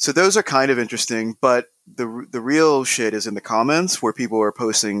 So those are kind of interesting, but the real shit is in the comments where people are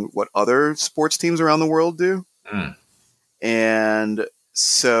posting what other sports teams around the world do. Mm. And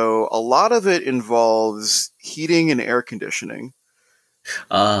so a lot of it involves heating and air conditioning.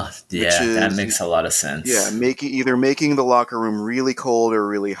 That makes a lot of sense. Yeah, either making the locker room really cold or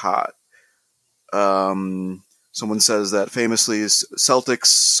really hot. Someone says that famously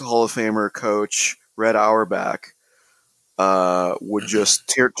Celtics Hall of Famer coach Red Auerbach would just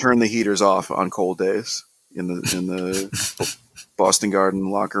turn the heaters off on cold days in the Boston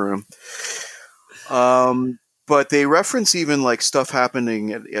Garden locker room. But they reference even like stuff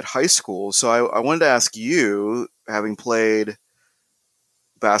happening at high school. So I wanted to ask you, having played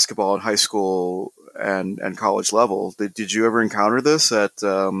basketball in high school and college level, did you ever encounter this at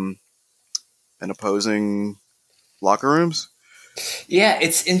an opposing locker rooms? Yeah,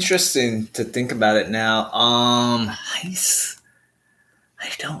 it's interesting to think about it now. I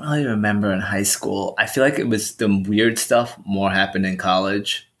don't really remember in high school. I feel like it was the weird stuff more happened in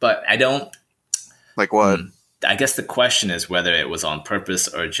college, but I don't. Like what? I guess the question is whether it was on purpose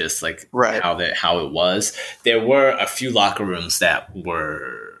or just like right. how it was. There were a few locker rooms that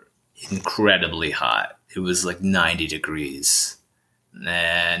were incredibly hot. It was like 90 degrees.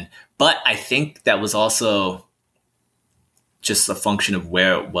 But I think that was also just a function of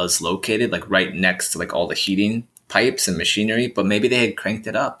where it was located, like right next to like all the heating pipes and machinery, but maybe they had cranked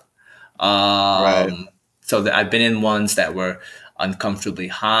it up. Right. So I've been in ones that were uncomfortably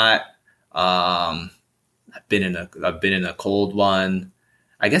hot. I've been in a cold one.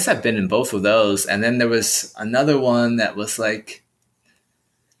 I guess I've been in both of those. And then there was another one that was like,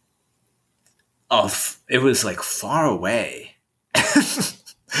 it was like far away.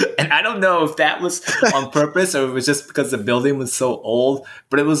 And I don't know if that was on purpose or it was just because the building was so old,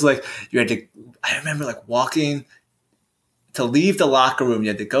 but it was like I remember like walking to leave the locker room. You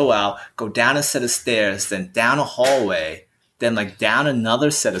had to go out, go down a set of stairs, then down a hallway, then like down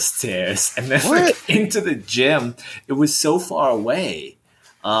another set of stairs, and then like into the gym. It was so far away.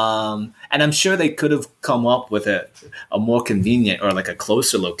 And I'm sure they could have come up with a more convenient or like a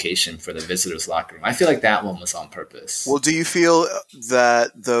closer location for the visitors' locker room. I feel like that one was on purpose. Well, do you feel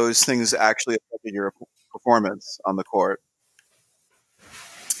that those things actually affected your performance on the court?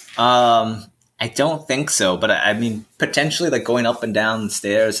 I don't think so, but I mean, potentially like going up and down the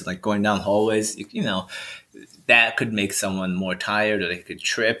stairs and like going down hallways, that could make someone more tired, or they could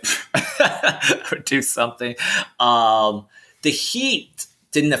trip or do something. The heat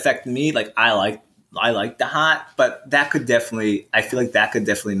didn't affect me. Like I like the hot, but that could definitely. I feel like that could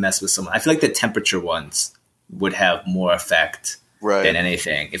definitely mess with someone. I feel like the temperature ones would have more effect than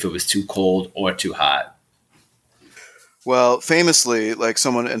anything if it was too cold or too hot. Well, famously, like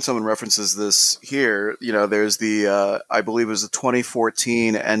someone references this here, there's the, I believe it was the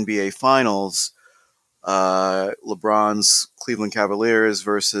 2014 NBA Finals, LeBron's Cleveland Cavaliers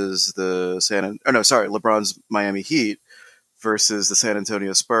versus LeBron's Miami Heat versus the San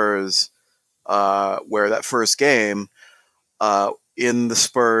Antonio Spurs, where that first game, in the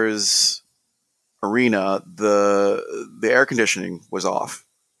Spurs arena, the air conditioning was off.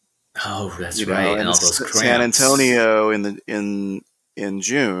 Oh, that's right. And all those cramps. San Antonio in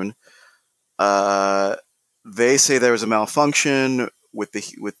June, they say there was a malfunction with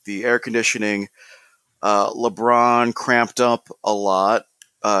the air conditioning. LeBron cramped up a lot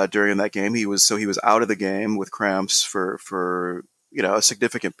during that game. He was out of the game with cramps for a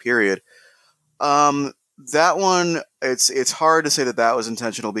significant period. That one, it's hard to say that was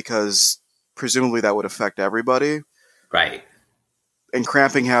intentional because presumably that would affect everybody. Right. And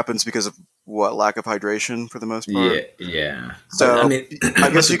cramping happens because of what? Lack of hydration for the most part. Yeah. So but, I mean, I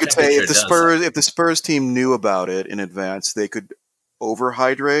guess you could say if the Spurs team knew about it in advance, they could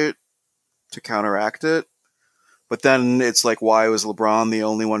overhydrate to counteract it. But then it's like, why was LeBron the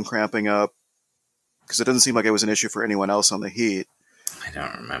only one cramping up? Because it doesn't seem like it was an issue for anyone else on the Heat. I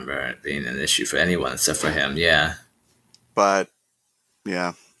don't remember it being an issue for anyone except for him. Yeah. But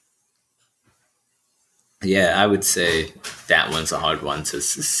yeah. Yeah, I would say that one's a hard one to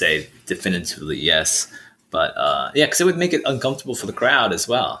say definitively yes. But yeah, because it would make it uncomfortable for the crowd as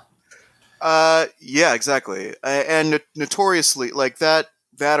well. Yeah, exactly. And notoriously, like that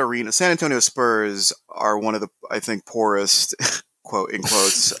arena, San Antonio Spurs are one of the, I think, poorest, quote in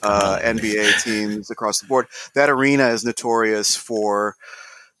quotes, NBA teams across the board. That arena is notorious for,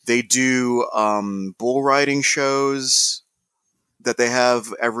 they do bull riding shows that they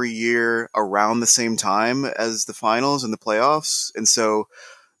have every year around the same time as the finals and the playoffs. And so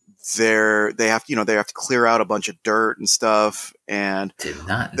they have to clear out a bunch of dirt and stuff. And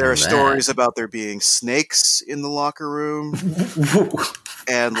there are stories about there being snakes in the locker room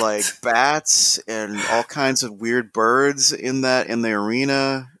and like bats and all kinds of weird birds in the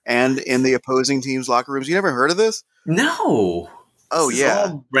arena and in the opposing team's locker rooms. You never heard of this? No. Oh, this yeah.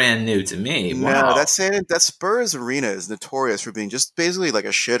 is all brand new to me. No, Wow. that Spurs arena is notorious for being just basically like a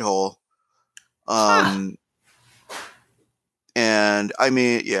shithole. And I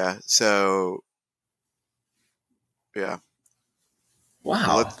mean, yeah. So, yeah.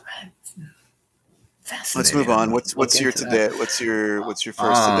 Wow. Let's move on. What's your today? What's your first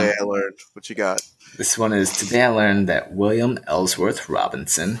today I learned? What you got? This one is, today I learned that William Ellsworth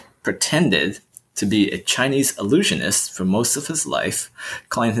Robinson pretended to be a Chinese illusionist for most of his life,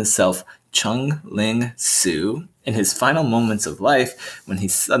 calling himself Chung Ling Soo in his final moments of life when he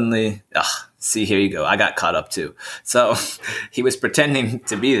suddenly, see, here you go. I got caught up too. So he was pretending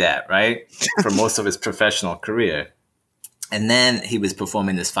to be that, right? For most of his professional career. And then he was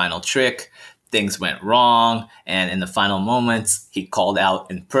performing this final trick. Things went wrong. And in the final moments, he called out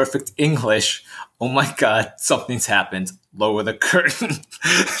in perfect English, "Oh my God, something's happened. Lower the curtain."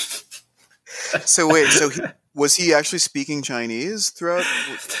 So wait, was he actually speaking Chinese throughout?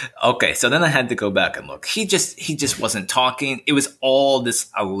 Okay, so then I had to go back and look. He just wasn't talking. It was all this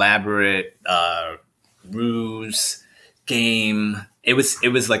elaborate ruse game. It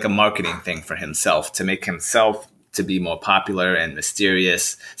was like a marketing thing for himself to make himself to be more popular and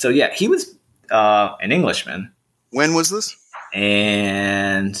mysterious. So yeah, he was an Englishman. When was this?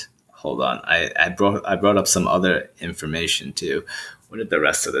 And hold on, I brought up some other information too. Where did the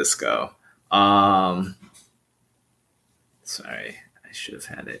rest of this go? Sorry, I should have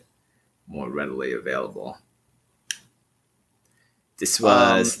had it more readily available. This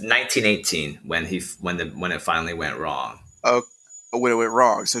was 1918 when it finally went wrong. Oh, when it went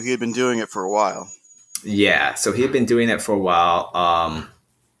wrong. So he had been doing it for a while. Yeah, so he had been doing it for a while.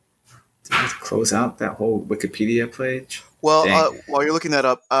 Did I close out that whole Wikipedia page? Well, while you're looking that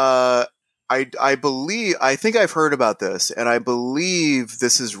up, I think I've heard about this, and I believe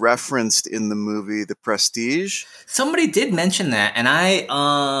this is referenced in the movie The Prestige. Somebody did mention that, and I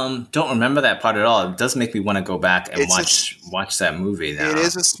don't remember that part at all. It does make me want to go back and watch that movie now. It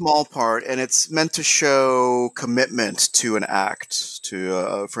is a small part, and it's meant to show commitment to an act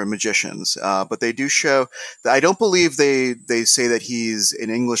for magicians. But they do show. I don't believe they say that he's an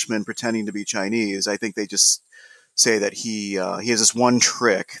Englishman pretending to be Chinese. I think they just say that he has this one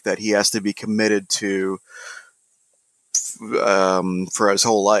trick that he has to be committed to for his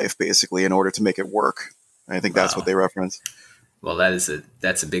whole life, basically, in order to make it work. I think that's what they reference. Well, that's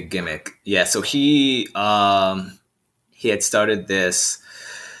a big gimmick. Yeah. So he had started this,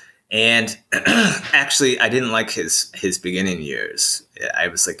 and actually, I didn't like his beginning years. I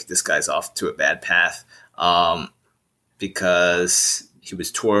was like, this guy's off to a bad path, because he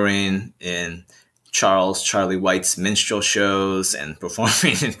was touring in Charlie White's minstrel shows and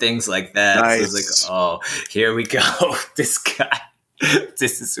performing and things like that. Nice. So it was like, oh, here we go. This guy,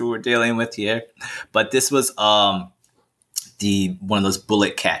 this is who we're dealing with here. But this was one of those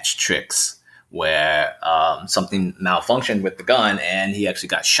bullet catch tricks where something malfunctioned with the gun and he actually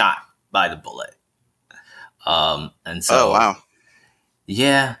got shot by the bullet. And so, oh wow,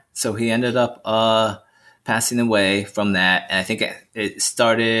 yeah. So he ended up passing away from that, and I think it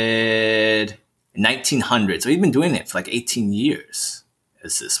started in 1900. So he'd been doing it for like 18 years.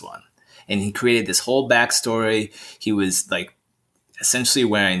 Is this one, and he created this whole backstory. He was like essentially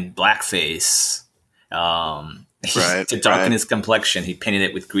wearing blackface. Right, to darken right. his complexion. He painted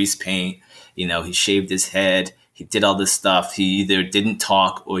it with grease paint. He shaved his head. He did all this stuff. He either didn't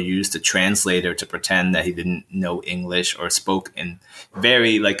talk or used a translator to pretend that he didn't know English, or spoke in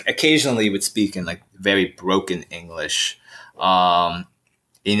very, like, occasionally would speak in like very broken English. And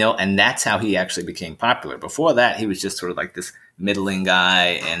that's how he actually became popular. Before that, he was just sort of like this middling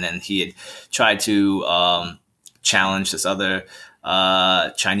guy. And then he had tried to challenge this other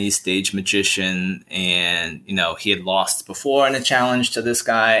Chinese stage magician, and he had lost before in a challenge to this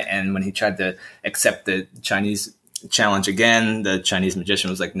guy, and when he tried to accept the Chinese challenge again, the Chinese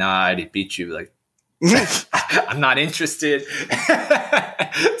magician was like, nah, I already beat you, like I'm not interested.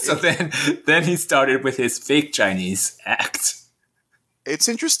 So then he started with his fake Chinese act. It's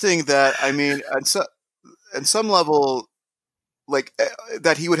interesting that, I mean, at some level, like,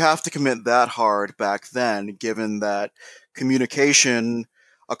 that he would have to commit that hard back then, given that communication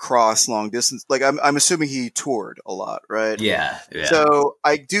across long distance, like I'm assuming he toured a lot, right? Yeah. So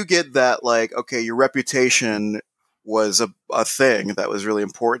I do get that, like, okay, your reputation was a thing that was really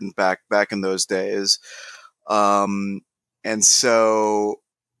important back in those days. And so,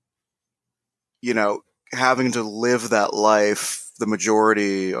 having to live that life the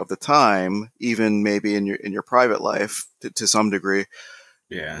majority of the time, even maybe in your private life to some degree,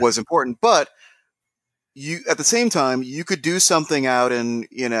 was important. But you, at the same time, you could do something out in,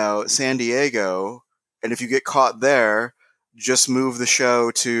 San Diego, and if you get caught there, just move the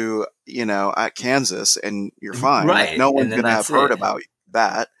show to, at Kansas, and you're fine. Right. Like, no one's going to have heard about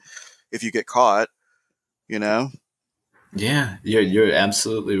that if you get caught, Yeah, you're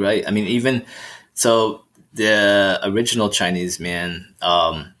absolutely right. I mean, even so, the original Chinese man,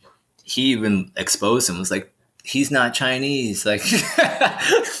 he even exposed him, was like, he's not Chinese, like.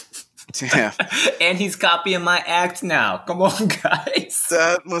 Yeah. And he's copying my act now. Come on, guys.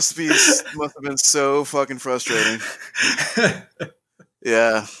 That must have been so fucking frustrating.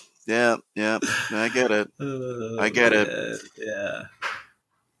 Yeah. I get it. Yeah.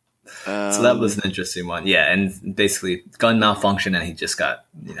 So that was an interesting one. Yeah, and basically gun malfunction, and he just got,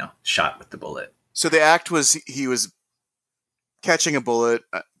 shot with the bullet. So the act was, he was catching a bullet.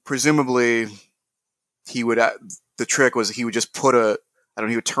 Presumably, the trick was he would just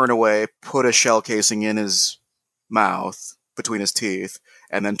he would turn away, put a shell casing in his mouth between his teeth,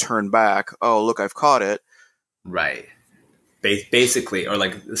 and then turn back. Oh, look, I've caught it. Right. Basically, or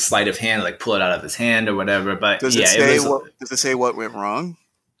like a sleight of hand, like pull it out of his hand or whatever. But does it say what went wrong?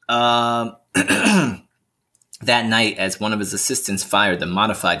 That night, as one of his assistants fired the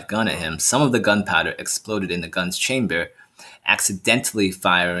modified gun at him, some of the gunpowder exploded in the gun's chamber, accidentally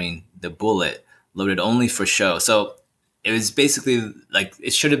firing the bullet loaded only for show. So it was basically like,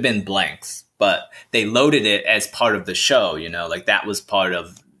 it should have been blanks, but they loaded it as part of the show, like that was part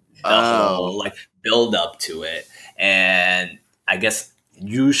of the whole like build up to it. And I guess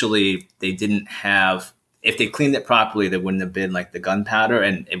usually they didn't have, if they cleaned it properly, there wouldn't have been like the gunpowder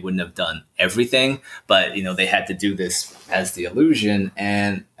and it wouldn't have done everything. But, they had to do this as the illusion,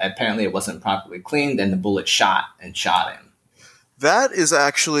 and apparently it wasn't properly cleaned, and the bullet shot him.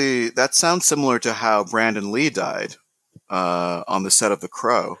 That sounds similar to how Brandon Lee died on the set of The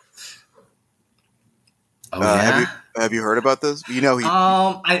Crow. Oh, yeah? Have you heard about this?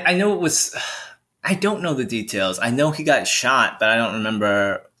 I know it was, I don't know the details. I know he got shot, but I don't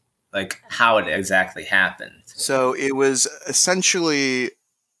remember like how it exactly happened. So it was essentially,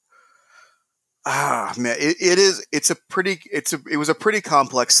 it was a pretty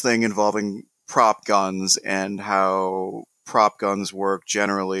complex thing involving prop guns and how prop guns work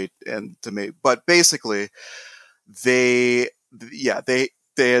generally, but basically they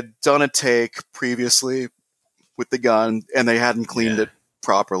had done a take previously with the gun, and they hadn't cleaned Yeah. it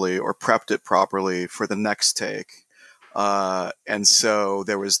properly or prepped it properly for the next take. And so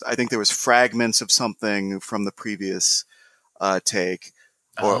I think there was fragments of something from the previous take,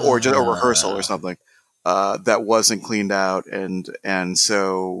 or just a rehearsal or something that wasn't cleaned out, and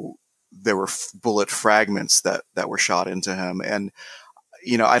so there were bullet fragments that were shot into him. And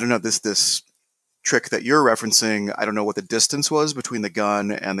I don't know, this trick that you're referencing, I don't know what the distance was between the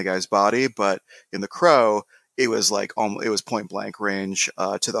gun and the guy's body, but in The Crow, it was like it was point blank range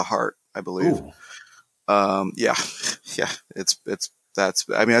to the heart, I believe. Ooh. Yeah. That's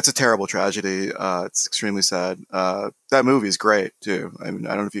a terrible tragedy. It's extremely sad. That movie is great too. I mean, I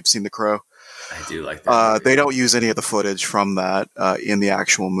don't know if you've seen The Crow. I do like that movie. They don't use any of the footage from that in the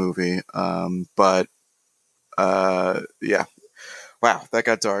actual movie. But yeah. Wow, that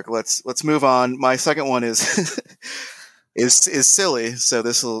got dark. Let's move on. My second one is is silly. So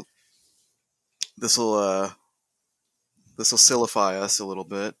this will sillify us a little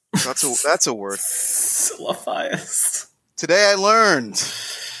bit. That's a word. Sillify us. Today I learned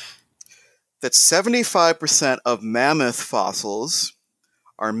that 75% of mammoth fossils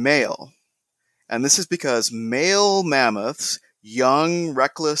are male. And this is because male mammoths, young,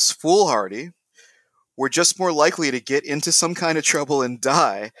 reckless, foolhardy, were just more likely to get into some kind of trouble and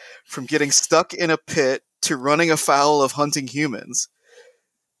die from getting stuck in a pit to running afoul of hunting humans.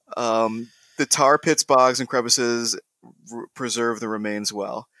 The tar pits, bogs, and crevices preserve the remains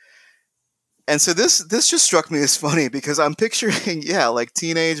well. And so this just struck me as funny because I'm picturing, like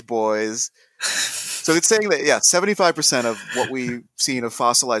teenage boys. So it's saying that, 75% of what we've seen of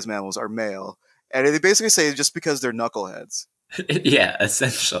fossilized mammals are male. And they basically say just because they're knuckleheads. Yeah,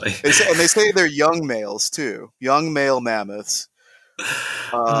 essentially. They say they're young males too. Young male mammoths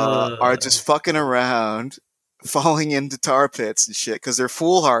are just fucking around, falling into tar pits and shit because they're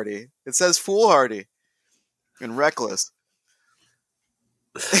foolhardy. It says foolhardy and reckless.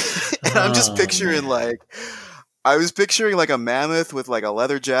 And I'm just picturing I was picturing like a mammoth with like a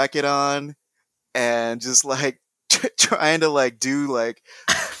leather jacket on and just like trying to like do like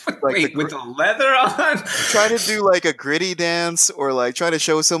wait, with the leather on? Trying to do like a gritty dance or like trying to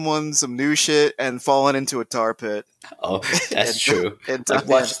show someone some new shit and falling into a tar pit. Oh, that's true. And like,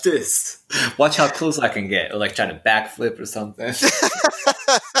 watch this. Watch how close I can get. Or like trying to backflip or something.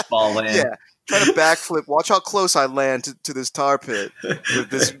 Fall in. Yeah. Trying to backflip. Watch how close I land to this tar pit with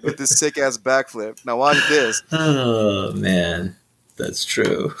this sick ass backflip. Now watch this. Oh man, that's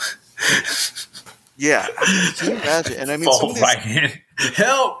true. Yeah, can you imagine? And I mean, fall right in.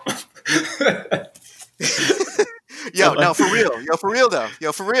 Help! Now for real though.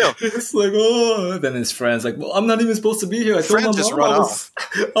 It's like, oh, then his friend's like, well, I'm not even supposed to be here. I told my just mom run I was-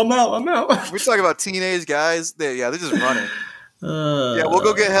 I'm out. We're talking about teenage guys. They're just running. We'll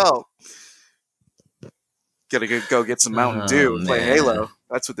go get help. Gotta go get some Mountain Dew and play Halo.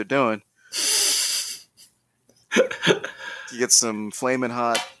 That's what they're doing. You get some flaming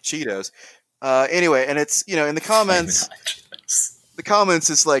hot Cheetos. Anyway, and it's, in the comments,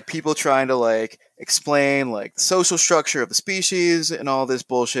 it's like people trying to like explain like the social structure of the species and all this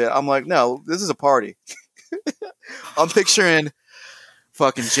bullshit. I'm like, no, this is a party. I'm picturing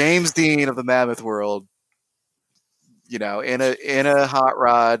fucking James Dean of the Mammoth World, in a hot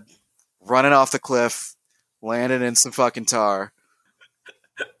rod, running off the cliff, landing in some fucking tar.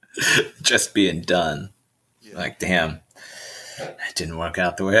 Just being done. Yeah. Like, damn. It didn't work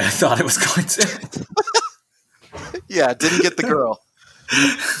out the way I thought it was going to. Yeah, didn't get the girl.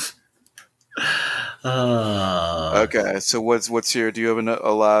 Okay, so what's your? Do you have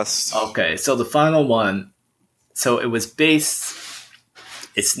a last? Okay, so the final one. So it was based.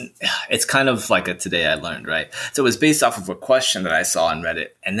 It's kind of like a Today I Learned, right? So it was based off of a question that I saw on Reddit,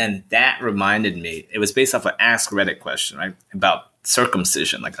 and then that reminded me. It was based off an Ask Reddit question, right, about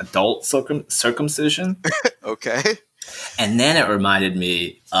circumcision, like adult circumcision. Okay. And then it reminded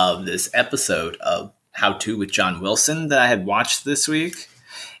me of this episode of How To with John Wilson that I had watched this week.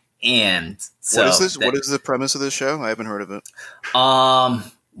 And so what is this? What is the premise of this show? I haven't heard of it.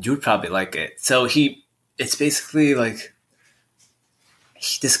 You would probably like it. So it's basically like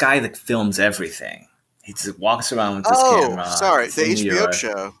this guy that films everything. He just walks around with this camera. Oh, sorry, the HBO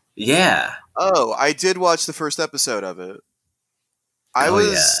show. Yeah. Oh, I did watch the first episode of it. I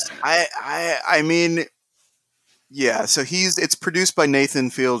mean. Yeah, so it's produced by Nathan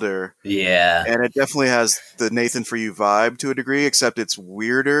Fielder. Yeah. And it definitely has the Nathan For You vibe to a degree, except it's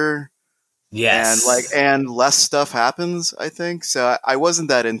weirder. Yes. And less stuff happens, I think. So I wasn't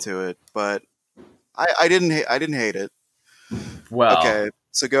that into it, but I didn't hate it. Well, okay,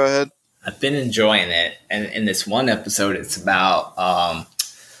 so go ahead. I've been enjoying it, and in this one episode, it's about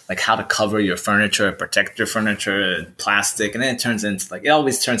like how to cover your furniture, protect your furniture, and plastic, and then it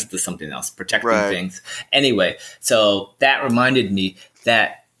always turns into something else, protecting things. Anyway, so that reminded me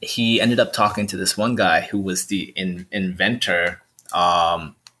that he ended up talking to this one guy who was the inventor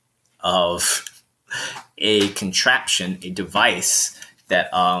of a contraption, a device that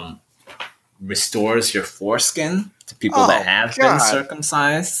restores your foreskin to people that have been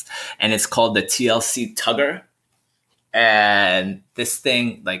circumcised, and it's called the TLC Tugger. And this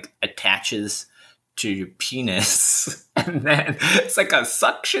thing like attaches to your penis, and then it's like a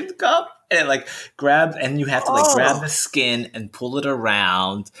suction cup, and it like grabs, and you have to like grab the skin and pull it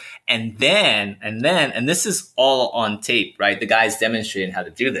around, and this is all on tape, right? The guy's demonstrating how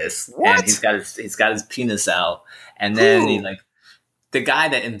to do this, and he's got his penis out, and then the guy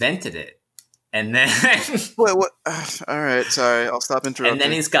that invented it. And then wait, what? All right, sorry, I'll stop interrupting. And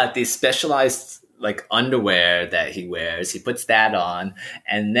then he's got these specialized like underwear that he wears. He puts that on,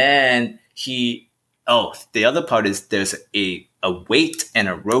 and then the other part is there's a weight and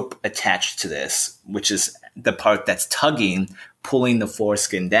a rope attached to this, which is the part that's pulling the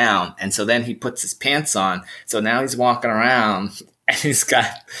foreskin down. And so then he puts his pants on. So now he's walking around, and he's got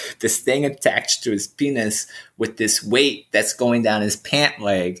this thing attached to his penis with this weight that's going down his pant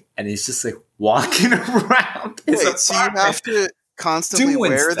leg, and he's just like walking around. Wait, so you have to constantly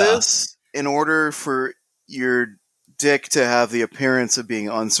wear this in order for your dick to have the appearance of being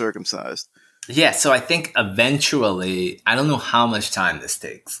uncircumcised? Yeah, so I think eventually, I don't know how much time this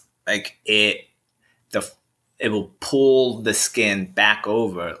takes. Like it will pull the skin back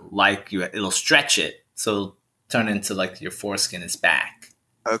over, like it'll stretch it, so it'll turn into like your foreskin is back.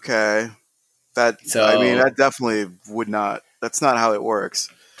 Okay, that definitely would not. That's not how it works.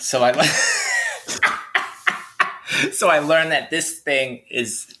 So So I learned that this thing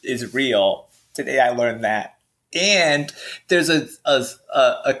is real. Today I learned that. And there's a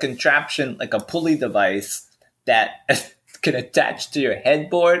contraption, like a pulley device that can attach to your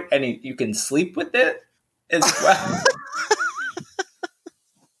headboard, and you can sleep with it as well.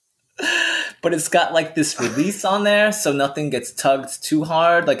 But it's got like this release on there, so nothing gets tugged too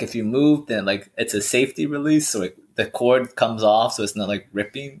hard. Like if you move, then like it's a safety release, so the cord comes off, so it's not like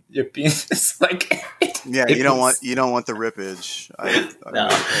ripping your penis. You don't want the rippage. I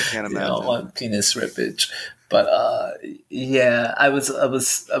can't imagine. You don't want penis rippage. But I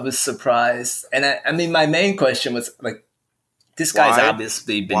was surprised, and I mean, my main question was like, this guy's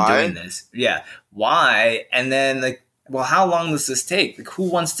obviously been doing this. Yeah, why? And then like, well, how long does this take? Like, who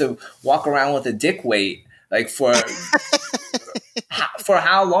wants to walk around with a dick weight like for for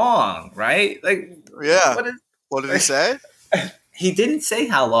how long? Right? Like, yeah. What did he say? He didn't say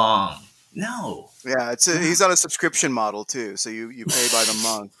how long. No. Yeah, he's on a subscription model too, so you pay by the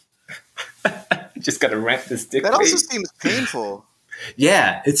month. You just gotta rent this dick. That also seems painful.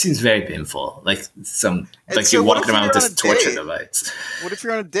 Yeah, it seems very painful. Like you're walking around with this torture device. What if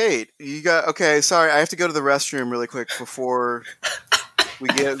you're on a date? Sorry, I have to go to the restroom really quick before we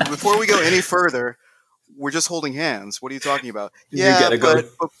go any further. We're just holding hands. What are you talking about? Yeah, you gotta go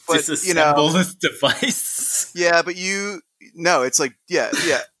disassemble this device. Yeah, but it's like, yeah.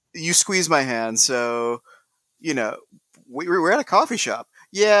 You squeeze my hand, so we're at a coffee shop.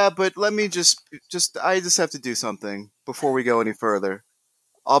 Yeah, but let me I just have to do something before we go any further.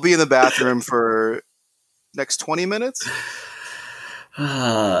 I'll be in the bathroom for next 20 minutes.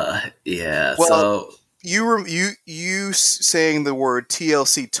 Yeah. Well, so you saying the word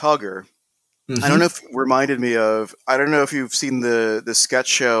TLC Tugger. Mm-hmm. I don't know if it reminded me of. I don't know if you've seen the sketch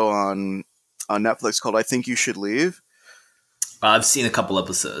show on Netflix called "I Think You Should Leave." I've seen a couple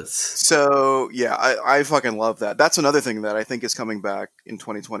episodes. So yeah, I fucking love that. That's another thing that I think is coming back in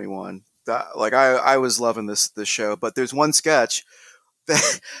 2021. That I was loving this show, but there's one sketch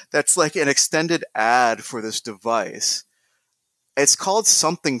that's like an extended ad for this device. It's called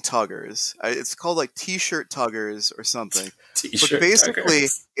something Tuggers. It's called like T-shirt Tuggers or something. But basically,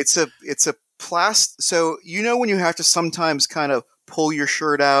 tuggers. it's a plastic. So when you have to sometimes kind of pull your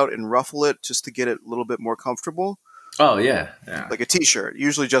shirt out and ruffle it just to get it a little bit more comfortable. Oh, yeah. Like a T-shirt,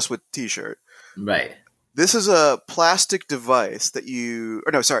 usually just with T-shirt. Right. This is a plastic device this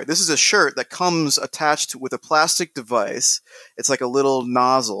is a shirt that comes attached with a plastic device. It's like a little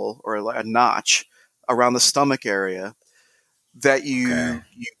nozzle or a notch around the stomach area that you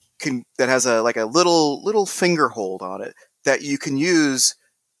can, that has a little finger hold on it that you can use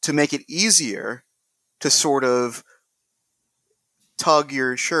to make it easier to sort of tug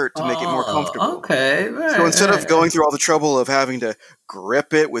your shirt to make it more comfortable. Okay. Right, so instead of going through all the trouble of having to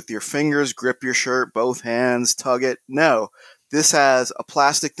grip it with your fingers, grip your shirt, both hands, tug it. No, this has a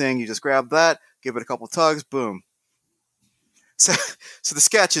plastic thing. You just grab that, give it a couple tugs, boom. So the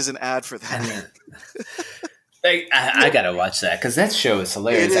sketch is an ad for that. And then, like, I gotta watch that because that show is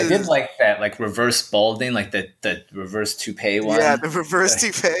hilarious. It I did is. like that, like reverse balding, like the reverse toupee one. Yeah, the reverse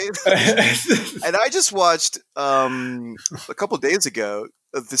toupee. And I just watched a couple days ago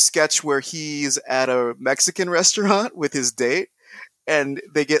the sketch where he's at a Mexican restaurant with his date, and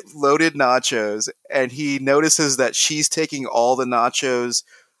they get loaded nachos, and he notices that she's taking all the nachos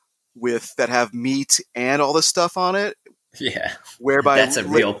that have meat and all the stuff on it, Yeah, whereby that's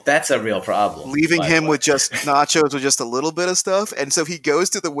a real problem. leaving by him the way. with just nachos with just a little bit of stuff. And so he goes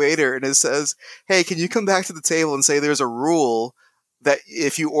to the waiter and it says, "Hey, can you come back to the table and say there's a rule that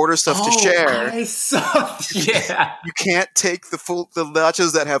if you order stuff to share, I saw. Yeah, you can't take the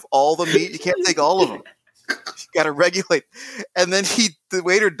nachos that have all the meat. You can't take all of them. You got to regulate." And then the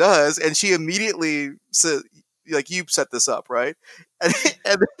waiter does, and she immediately says, "Like, you set this up, right?" And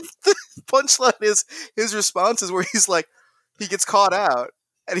the punchline is his response is where he's like, he gets caught out,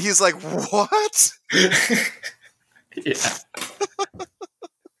 and he's like, "What?" yeah.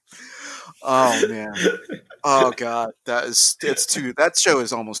 Oh man. Oh god, that show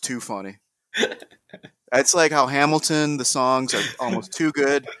is almost too funny. It's like how Hamilton, the songs are almost too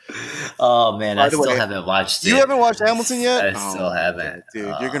good. Oh man, By I the still way, haven't watched it. You haven't watched Hamilton yet? I still haven't.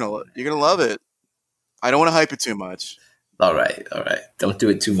 Dude, you're gonna love it. I don't want to hype it too much. All right. Don't do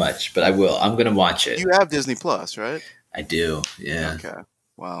it too much, but I will. I'm gonna watch it. You have Disney Plus, right? I do. Yeah. Okay.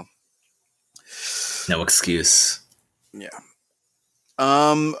 Wow. No excuse. Yeah.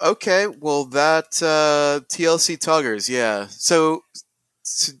 Okay. Well, that TLC Tuggers, yeah. So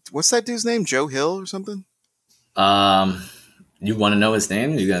what's that dude's name? Joe Hill or something? You want to know his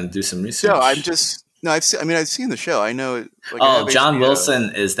name? You're gonna do some research. No, I've seen the show. I know it. Like, Oh, John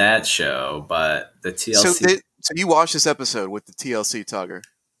Wilson is that show, but the TLC. So you watched this episode with the TLC Tugger?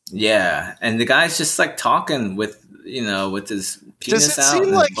 Yeah, and the guy's just like talking with his penis Does it out. seem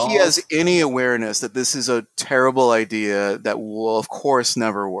and like his balls. he has any awareness that this is a terrible idea that will, of course,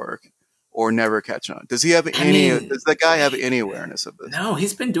 never work or never catch on? Does he have any? Does the guy have any awareness of this? No,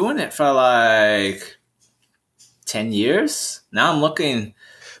 he's been doing it for like 10 years. Now I'm looking.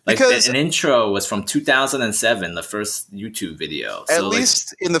 Like Because an intro was from 2007, the first YouTube video. At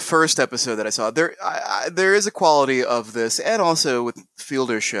least in the first episode that I saw, there is a quality of this, and also with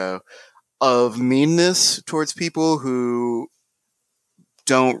Fielder's show, of meanness towards people who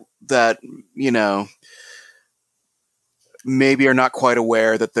maybe are not quite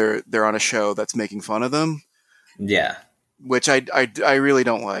aware that they're on a show that's making fun of them. Yeah. Which I really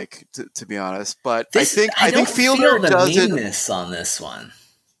don't like, to be honest. But I think feel Fielder the does meanness on this one.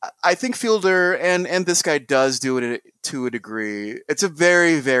 I think Fielder and this guy does do it to a degree. It's a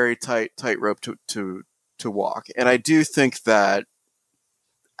very, very tight rope to walk. And I do think that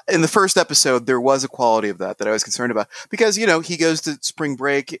in the first episode, there was a quality of that I was concerned about. Because, he goes to spring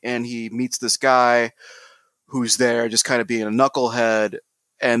break and he meets this guy who's there just kind of being a knucklehead.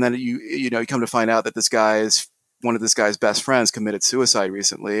 And then you come to find out that one of this guy's best friends committed suicide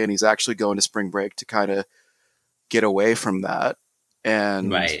recently. And he's actually going to spring break to kind of get away from that.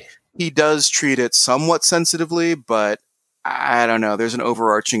 And he does treat it somewhat sensitively, but I don't know. There's an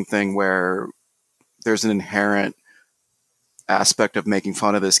overarching thing where there's an inherent aspect of making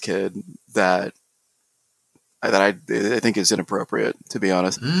fun of this kid that I think is inappropriate, to be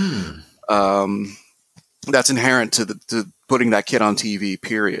honest. That's inherent to putting that kid on TV,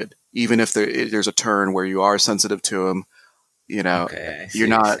 period. Even if there's a turn where you are sensitive to him, you're not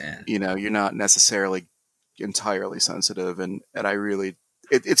necessarily entirely sensitive, and I really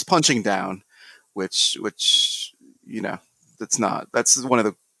it's punching down, which that's one of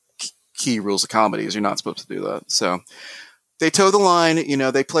the key rules of comedy is you're not supposed to do that. So they toe the line,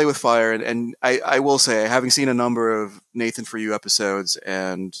 they play with fire, and I will say, having seen a number of Nathan For You episodes,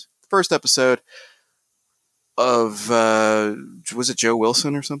 and the first episode of was it Joe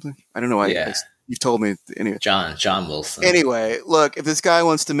Wilson or something? I don't know. You've told me anyway. John Wilson. Anyway, look, if this guy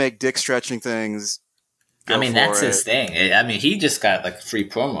wants to make dick stretching things, that's his thing. He just got like free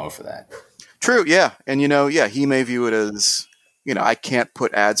promo for that. True, yeah. And he may view it as, I can't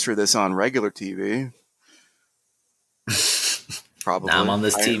put ads for this on regular TV. Probably. Now I'm on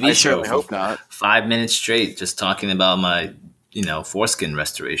this TV I show. certainly hope not. 5 minutes straight, just talking about my, foreskin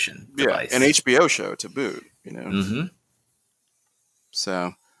restoration device. Yeah, an HBO show to boot, Mm-hmm.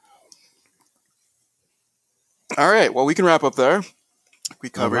 So, all right. Well, we can wrap up there. We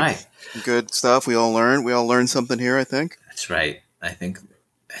covered good stuff. We all learned something here, I think. That's right. I think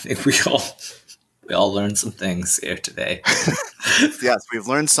we all learned some things here today. Yes, we've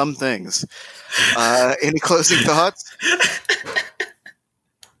learned some things. Any closing thoughts?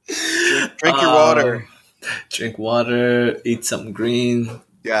 Drink your water. Drink water, eat something green.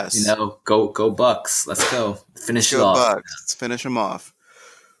 Yes. Go Bucks. Let's go. Finish it Go off. Bucks. Let's finish them off.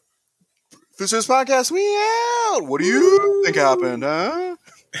 Fisher's Podcast, we out. What do you think happened, huh?